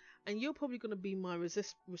 And you're probably gonna be my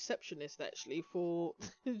receptionist actually for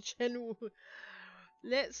general.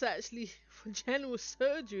 Let's actually for general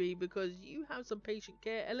surgery because you have some patient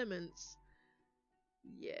care elements.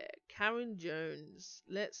 Yeah, Karen Jones.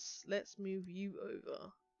 Let's move you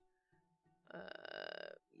over.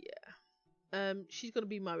 Yeah. She's gonna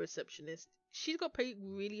be my receptionist. She's got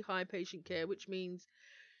really high patient care, which means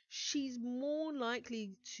she's more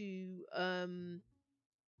likely to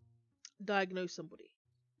diagnose somebody.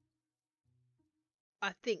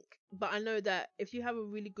 I think, but I know that if you have a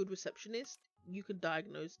really good receptionist, you can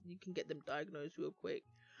get them diagnosed real quick.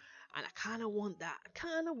 And I kind of want that. I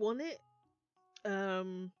kind of want it.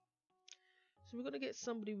 So we're gonna get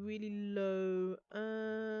somebody really low.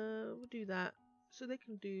 We'll do that. So they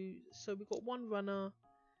can do. So we've got one runner,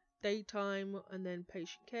 daytime, and then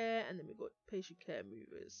patient care, and then we've got patient care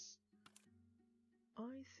movers.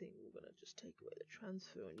 I think we're gonna just take away the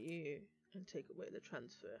transfer on you and take away the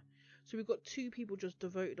transfer. So we've got 2 people just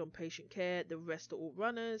devoted on patient care. The rest are all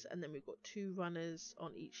runners, and then we've got 2 runners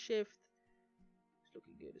on each shift. It's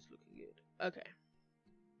looking good. It's looking good. Okay.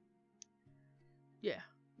 Yeah.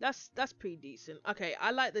 That's pretty decent. Okay, I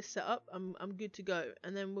like this setup. I'm good to go.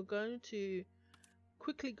 And then we're going to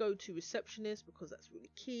quickly go to receptionist because that's really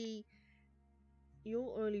key.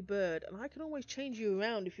 You're early bird, and I can always change you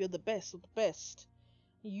around if you're the best of the best.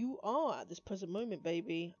 You are at this present moment,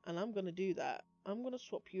 baby, and I'm gonna do that. I'm gonna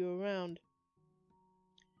swap you around.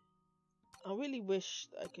 I really wish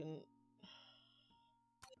that I can.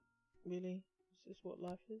 Really? Is this what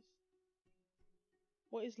life is?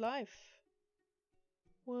 What is life?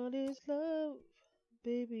 What is love?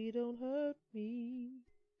 Baby, don't hurt me.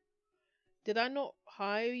 Did I not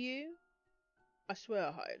hire you? I swear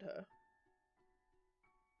I hired her.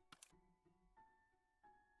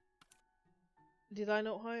 Did I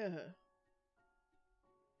not hire her?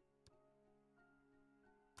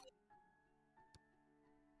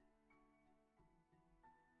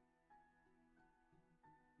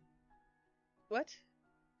 What?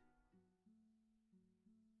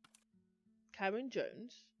 Karen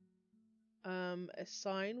Jones?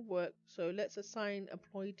 Assign work. So let's assign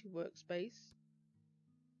employee to workspace.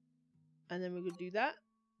 And then we're going to do that.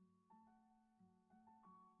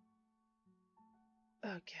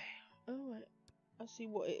 Okay. Alright. I see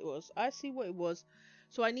what it was. I see what it was.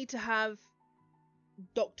 So I need to have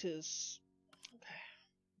doctors. Okay.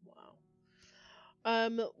 Wow.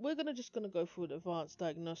 We're just gonna go through the advanced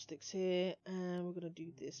diagnostics here, and we're gonna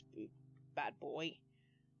do this bad boy.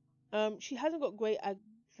 She hasn't got great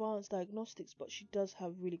advanced diagnostics, but she does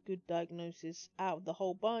have really good diagnosis out of the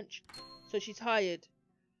whole bunch. So she's hired.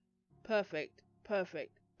 Perfect,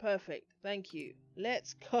 perfect, perfect. Thank you.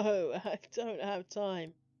 Let's go. I don't have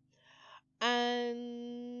time. And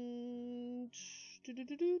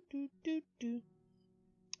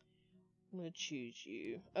I'm gonna choose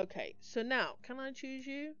you. Okay, so now can I choose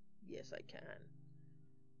you? Yes, I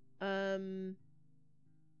can.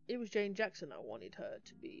 It was Jane Jackson I wanted her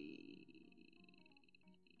to be.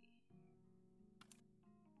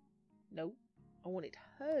 No, I wanted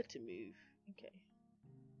her to move. Okay.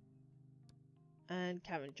 And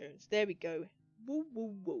Karen Jones. There we go. Woo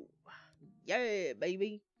woo woo. Yeah,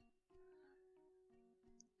 baby.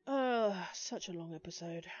 Such a long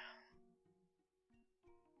episode.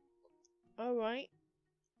 Alright.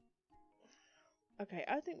 Okay,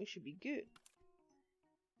 I think we should be good.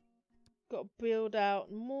 Got to build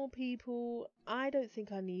out more people. I don't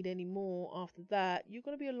think I need any more after that. You're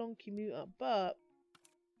going to be a long commuter, but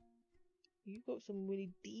you've got some really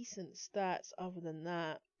decent stats other than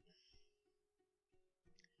that.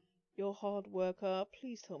 You're a hard worker.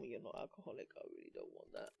 Please tell me you're not alcoholic. I really don't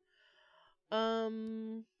want that.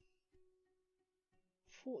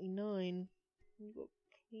 49. You've got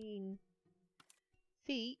clean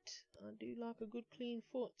feet. I do like a good clean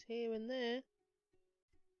foot here and there.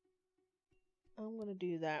 I'm gonna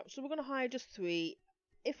do that. So we're gonna hire just 3.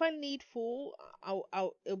 If I need 4,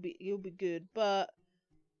 it'll be good. But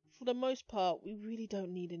for the most part, we really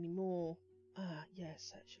don't need any more.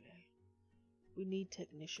 Yes, actually, we need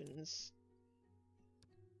technicians.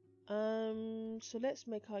 So let's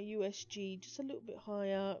make our USG just a little bit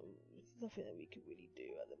higher. There's nothing that we can really do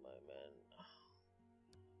at the moment.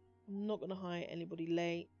 I'm not gonna hire anybody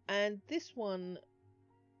late. And this one,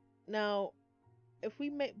 now, if we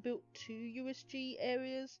built 2 USG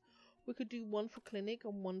areas, we could do one for clinic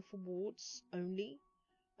and one for wards only,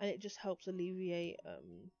 and it just helps alleviate.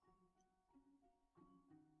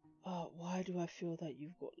 Oh, why do I feel that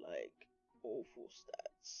you've got like awful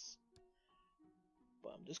stats?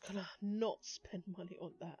 But I'm just gonna not spend money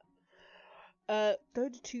on that.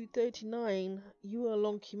 32, 39. You are a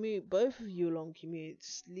long commute. Both of you are long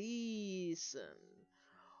commutes. Listen,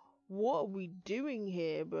 what are we doing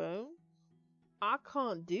here, bro? I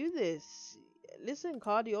can't do this. Listen,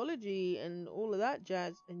 cardiology and all of that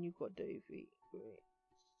jazz, and you've got dirty feet. Great.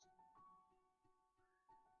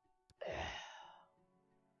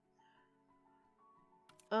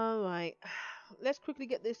 Alright, let's quickly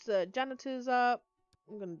get this janitors up.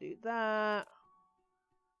 I'm gonna do that.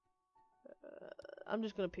 I'm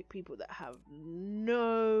just gonna pick people that have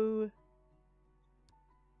no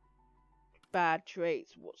bad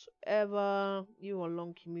traits whatsoever. You are a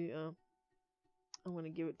long commuter. I'm gonna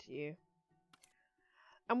give it to you.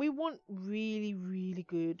 And we want really, really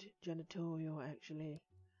good janitorial, actually.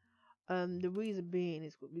 The reason being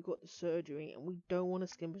is we got the surgery, and we don't want to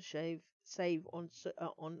skimp and save on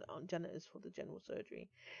janitors for the general surgery.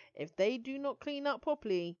 If they do not clean up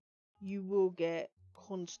properly, you will get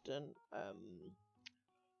constant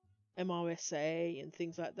MRSA and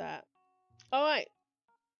things like that. All right,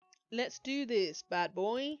 let's do this, bad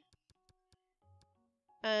boy,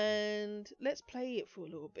 and let's play it for a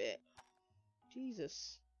little bit.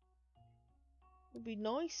 Jesus, it would be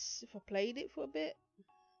nice if I played it for a bit.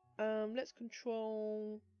 Let's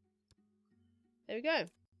control. There we go.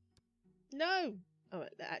 No. Oh,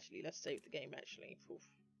 actually, let's save the game. Actually,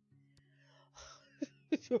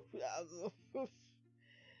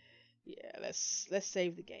 yeah, let's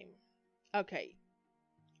save the game. Okay.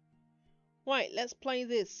 Right, let's play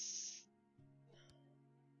this.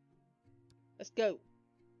 Let's go.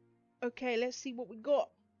 Okay, let's see what we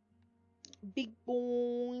got. Big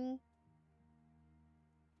boy.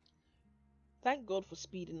 Thank God for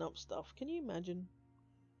speeding up stuff. Can you imagine?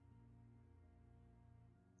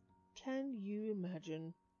 Can you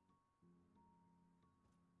imagine?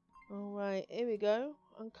 Alright, here we go.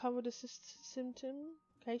 Uncover the symptom.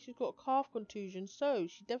 Okay, she's got a calf contusion, so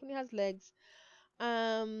she definitely has legs.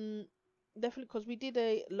 Definitely, because we did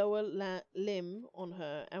a lower limb on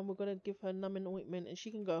her, and we're gonna give her numbing ointment, and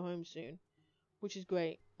she can go home soon, which is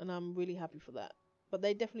great, and I'm really happy for that. But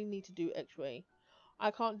they definitely need to do X-ray. I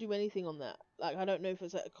can't do anything on that. Like, I don't know if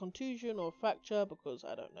it's like a contusion or a fracture because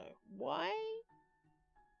I don't know. Why?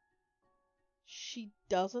 She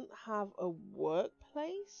doesn't have a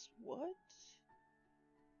workplace? What?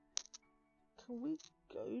 Can we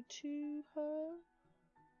go to her?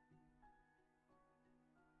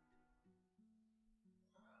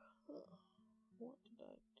 What did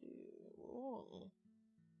I do wrong?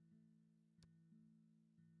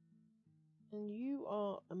 And you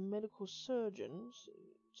are a medical surgeon.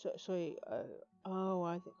 So, sorry. Oh,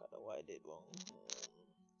 I think I know what I did wrong.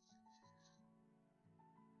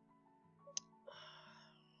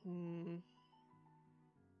 Hmm.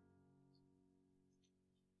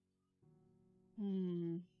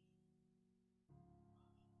 Hmm.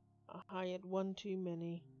 I hired one too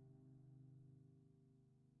many.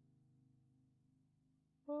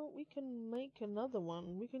 Well, we can make another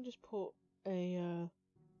one. We can just put a,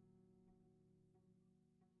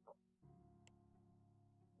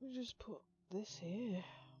 we just put this here.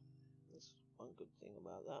 That's one good thing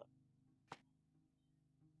about that.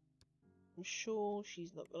 I'm sure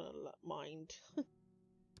she's not gonna mind.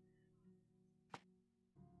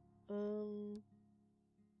 um,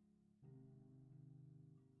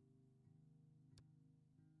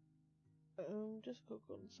 just go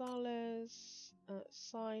Gonzalez.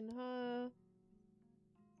 Sign her.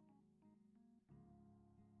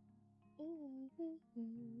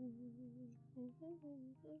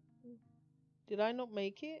 Did I not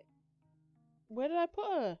make it? Where did I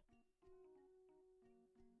put her?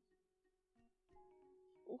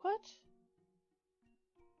 What?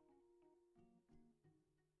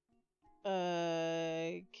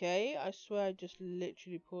 Okay, I swear I just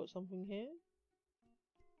literally put something here.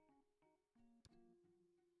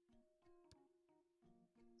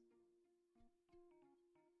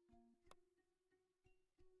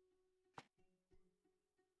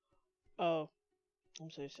 Oh,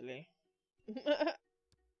 I'm so silly. It's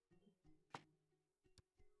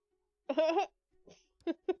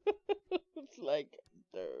like,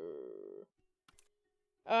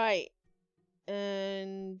 alright,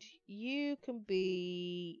 and you can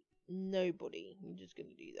be nobody. I'm just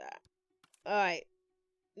gonna do that. Alright,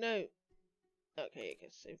 no. Okay, I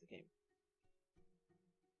guess save the game.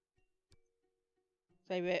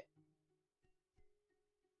 Save it.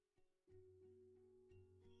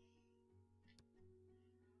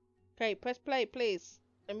 Okay, press play, please.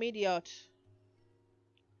 Immediate.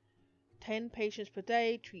 10 patients per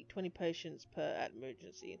day, treat 20 patients per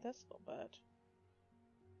emergency. That's not bad.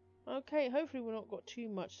 Okay, hopefully we've not got too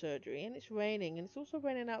much surgery. And it's raining, and it's also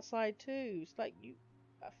raining outside too. It's like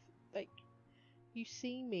like, you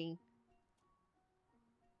see me.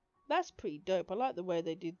 That's pretty dope. I like the way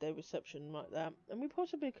they did their reception like that. And we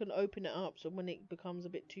possibly can open it up so when it becomes a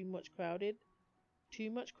bit too much crowded. Too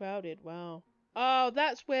much crowded, wow. Oh,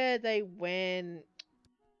 that's where they went.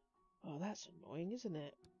 Oh, that's annoying, isn't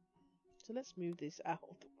it? So let's move this out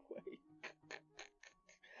of the way.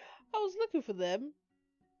 I was looking for them.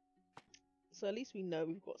 So at least we know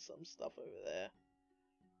we've got some stuff over there.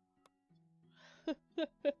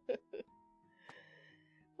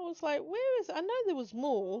 I was like, where is it? I know there was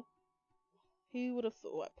more. Who would have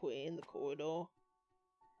thought I'd put it in the corridor?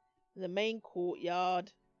 In the main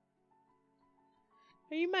courtyard.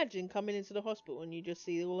 Can you imagine coming into the hospital and you just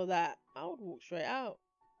see all of that? I would walk straight out.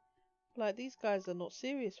 Like, these guys are not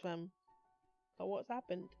serious, fam. Like, what's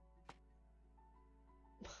happened?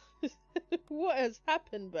 What has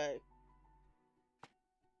happened, bro?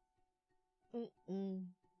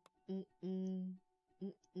 Mm-mm. Mm-mm.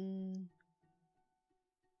 Mm-mm.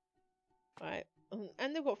 Right.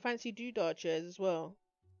 And they've got fancy doodah chairs as well.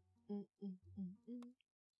 Mm-mm. Mm-mm.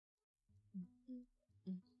 Mm-mm.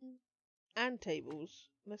 Mm-mm. And tables.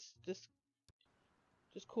 Let's just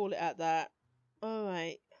call it at that.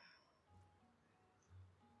 Alright.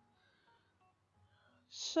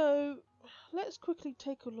 So, let's quickly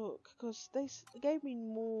take a look, because they gave me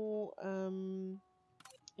more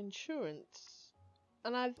insurance.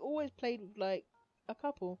 And I've always played with, like, a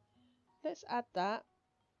couple. Let's add that.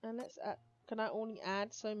 And let's add... Can I only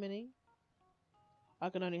add so many? I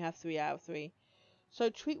can only have 3 out of 3. So,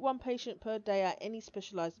 treat 1 patient per day at any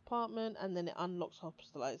specialized department, and then it unlocks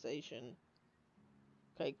hospitalization.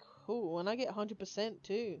 Okay, cool. And I get 100%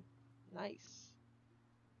 too. Nice.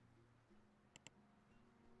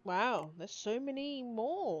 Wow, there's so many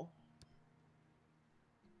more.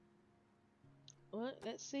 Alright,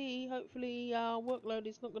 let's see. Hopefully our workload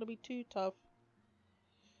is not going to be too tough.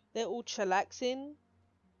 They're all chillaxing.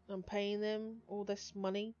 I'm paying them all this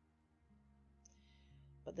money.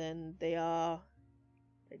 But then they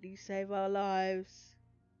do save our lives.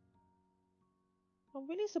 I'm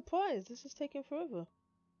really surprised. This is taking forever.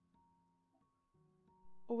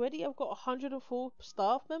 Already I've got 104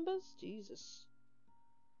 staff members? Jesus.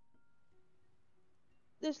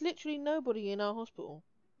 There's literally nobody in our hospital.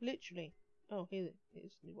 Literally. Oh, here's the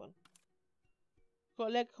new one. Got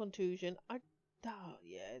a leg contusion.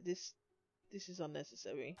 Yeah, this is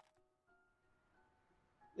unnecessary.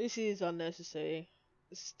 This is unnecessary.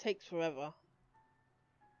 This takes forever.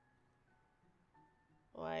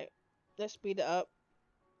 Alright, let's speed it up.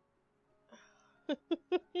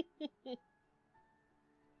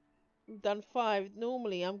 We've done 5.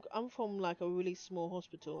 Normally, I'm from like a really small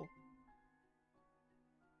hospital.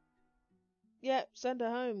 Yep, send her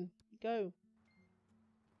home. Go.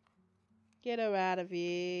 Get her out of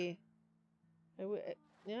here.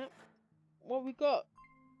 Yeah. What we got?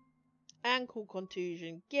 Ankle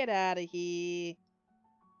contusion. Get out of here.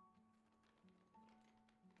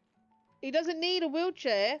 He doesn't need a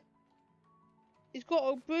wheelchair. He's got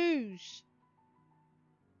a bruise.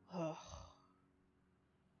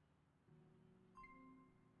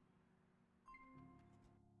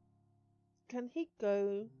 Can he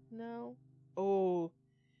go now? Oh,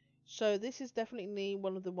 so this is definitely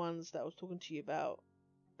one of the ones that I was talking to you about.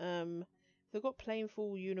 They've got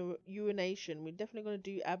painful urination. We're definitely going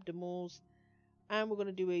to do abdominals, and we're going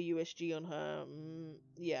to do a USG on her.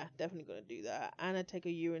 Yeah, definitely going to do that. And I take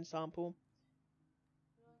a urine sample.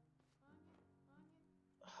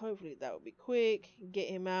 Hopefully that will be quick. Get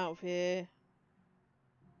him out of here.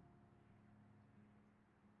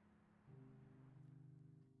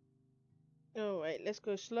 Alright, let's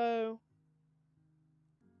go slow.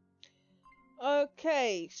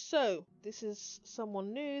 Okay, so this is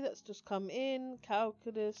someone new that's just come in.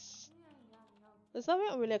 Calculus. There's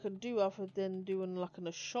nothing really I can do other than doing like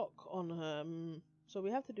a shock on her. So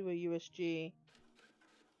we have to do a USG.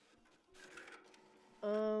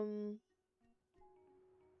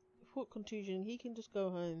 Foot contusion. He can just go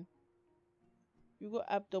home. You've got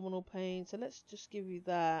abdominal pain, so let's just give you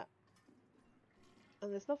that.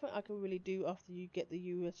 And there's nothing I can really do after you get the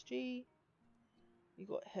USG. You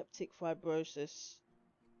got hepatic fibrosis,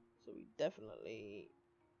 so we definitely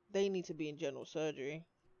they need to be in general surgery.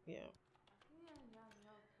 Yeah.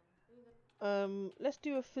 Let's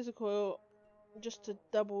do a physical just to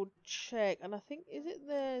double check. And I think is it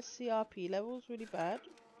the CRP levels really bad,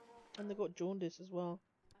 and they got jaundice as well.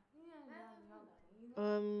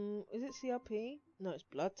 Is it CRP? No, it's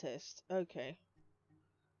blood test. Okay.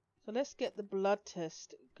 So let's get the blood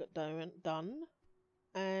test done.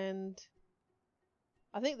 And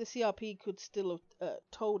I think the CRP could still have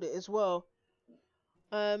told it as well.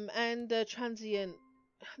 And transient.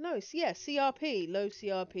 No, yeah, CRP. Low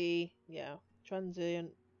CRP. Yeah,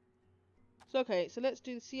 transient. So, okay, so let's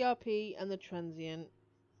do the CRP and the transient.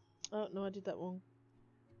 Oh, no, I did that wrong.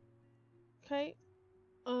 Okay.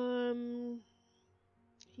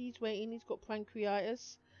 He's waiting. He's got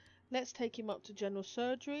pancreatitis. Let's take him up to general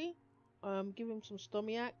surgery. Give him some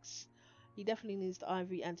stomiacs. He definitely needs the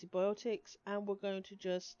IV antibiotics, and we're going to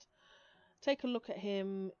just take a look at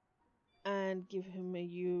him and give him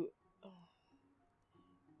we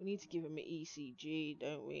need to give him an ECG,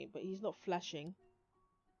 don't we? But he's not flashing.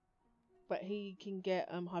 But he can get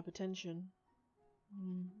hypertension.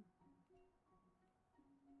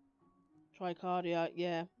 Tricardia,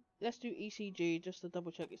 yeah. Let's do ECG just to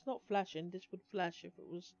double check. It's not flashing. This would flash if it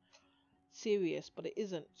was serious, but it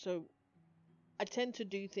isn't. So I tend to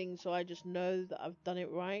do things so I just know that I've done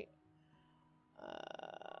it right.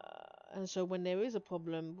 And so when there is a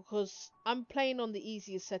problem, because I'm playing on the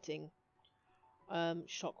easiest setting,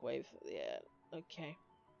 shockwave, yeah, okay.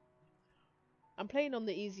 I'm playing on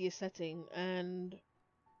the easiest setting, and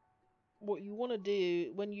what you want to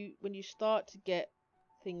do when you start to get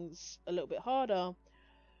things a little bit harder,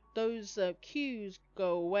 those cues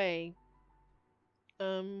go away.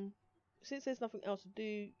 Since there's nothing else to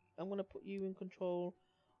do, I'm gonna put you in control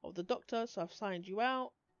of the doctor, so I've signed you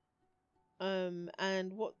out.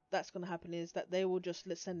 And what that's gonna happen is that they will just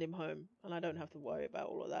send him home, and I don't have to worry about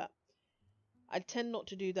all of that. I tend not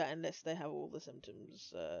to do that unless they have all the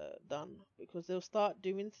symptoms done, because they'll start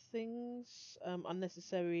doing things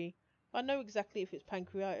unnecessary. I know exactly if it's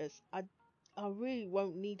pancreatitis. I really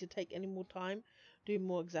won't need to take any more time doing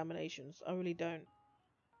more examinations. I really don't.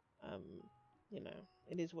 You know,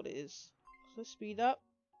 it is what it is. So speed up.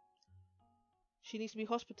 She needs to be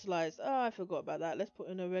hospitalized. Oh, I forgot about that. Let's put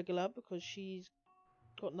in a regular because she's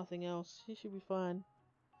got nothing else. She should be fine.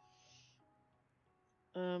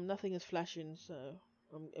 Nothing is flashing, so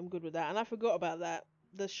I'm good with that. And I forgot about that.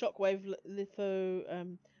 The shockwave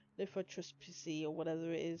lithotripsy or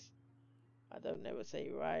whatever it is. I don't never say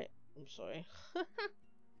it right. I'm sorry.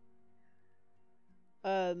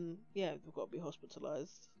 Yeah, they've got to be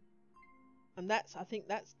hospitalized. And I think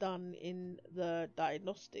that's done in the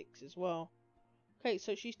diagnostics as well. Okay,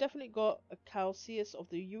 so she's definitely got a calcius of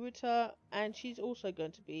the ureter, and she's also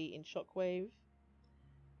going to be in shockwave.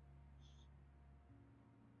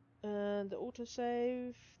 And the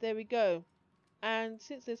autosave, there we go. And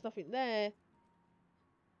since there's nothing there,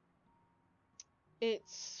 it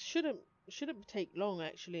shouldn't take long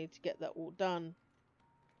actually to get that all done.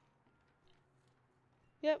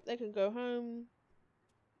 Yep, they can go home.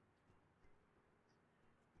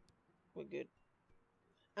 We're good.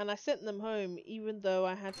 And I sent them home even though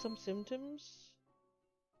I had some symptoms.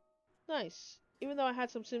 Nice. Even though I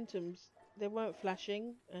had some symptoms, they weren't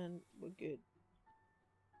flashing, and we're good.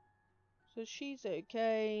 So she's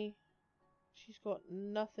okay. She's got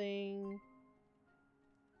nothing.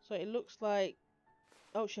 So it looks like...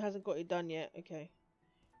 Oh, she hasn't got it done yet. Okay.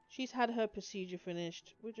 She's had her procedure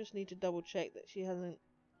finished. We just need to double check that she hasn't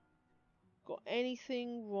got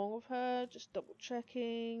anything wrong with her. Just double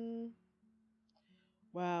checking.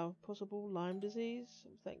 Wow. Possible Lyme disease.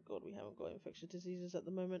 Thank God we haven't got infectious diseases at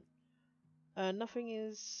the moment. Nothing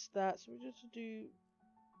is that. So we just do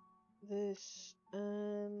this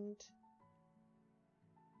and...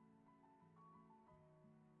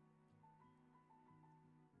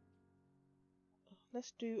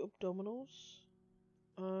 Let's do abdominals.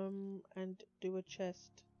 And do a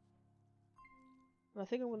chest. And I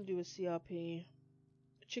think I'm going to do a CRP.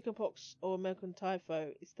 Chickenpox or American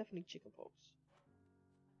typho. It's definitely chickenpox.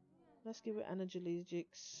 Let's give it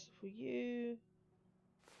analgesics for you.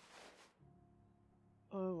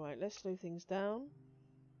 Alright, let's slow things down.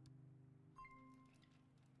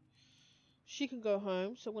 She can go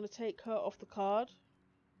home, so I'm going to take her off the card.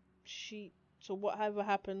 So whatever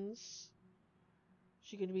happens,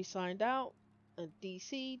 she's going to be signed out and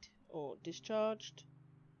DC'd or discharged.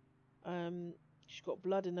 She's got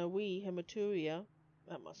blood in her wee, hematuria.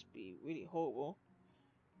 That must be really horrible.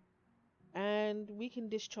 And we can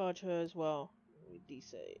discharge her as well. We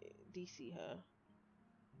DC her.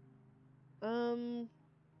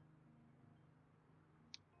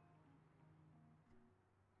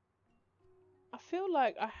 I feel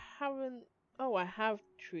like I haven't... Oh, I have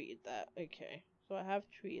treated that. Okay. So I have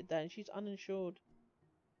treated that and she's uninsured.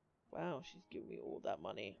 Wow, she's giving me all that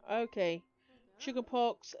money. Okay.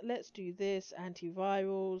 Chickenpox. Let's do this.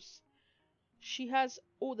 Antivirals. She has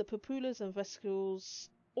all the papulas and vesicles.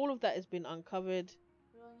 All of that has been uncovered.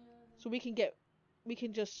 So we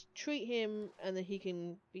can just treat him and then he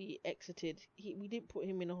can be exited. We didn't put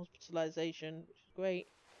him in a hospitalization, which is great.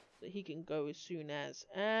 So he can go as soon as.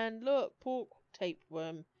 And look, pork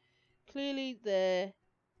tapeworm. Clearly their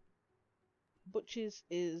butchers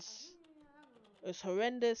is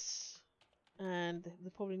horrendous. And they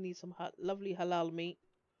probably need some lovely halal meat.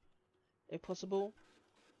 If possible.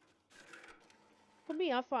 For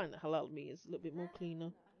me, I find that halal meat is a little bit more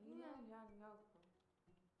cleaner.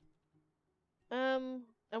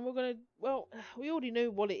 And we're gonna, well, we already know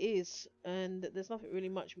what it is, and there's nothing really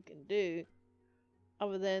much we can do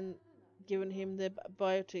other than giving him the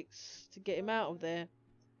biotics to get him out of there.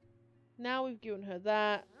 Now we've given her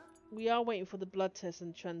that. We are waiting for the blood test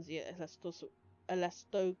and transient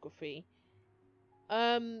elastography.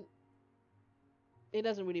 It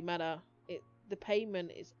doesn't really matter. The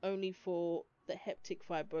payment is only for the hepatic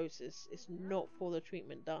fibrosis. It's not for the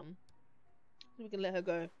treatment done. So we can let her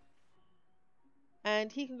go.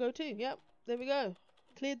 And he can go too. Yep, there we go.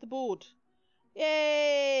 Cleared the board.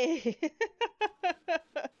 Yay!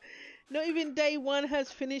 Not even day one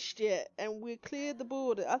has finished yet, and we cleared the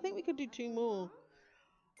board. I think we could do 2 more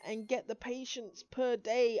and get the patients per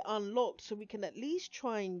day unlocked, so we can at least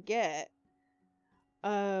try and get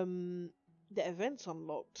the events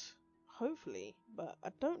unlocked. Hopefully, but I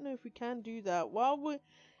don't know if we can do that.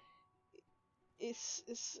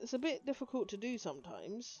 It's a bit difficult to do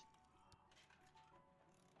sometimes.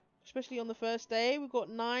 Especially on the first day. We've got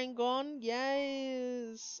 9 gone.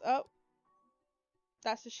 Yes. Up. Oh,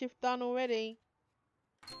 that's the shift done already.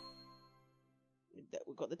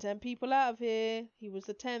 We've got the 10 people out of here. He was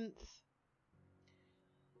the 10th.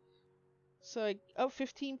 So,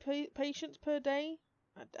 15 patients per day?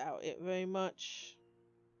 I doubt it very much.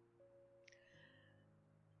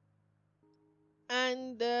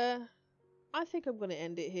 And I think I'm going to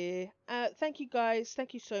end it here. Thank you guys.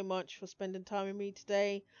 Thank you so much for spending time with me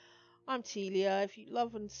today. I'm Telia. If you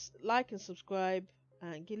love and like and subscribe,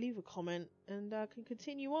 and leave a comment, and I can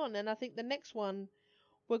continue on. And I think the next one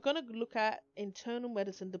we're gonna look at internal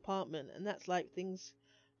medicine department, and that's like things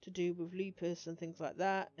to do with lupus and things like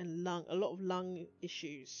that, and a lot of lung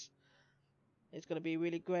issues. It's gonna be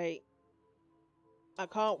really great. I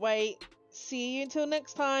can't wait. See you until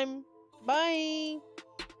next time. Bye.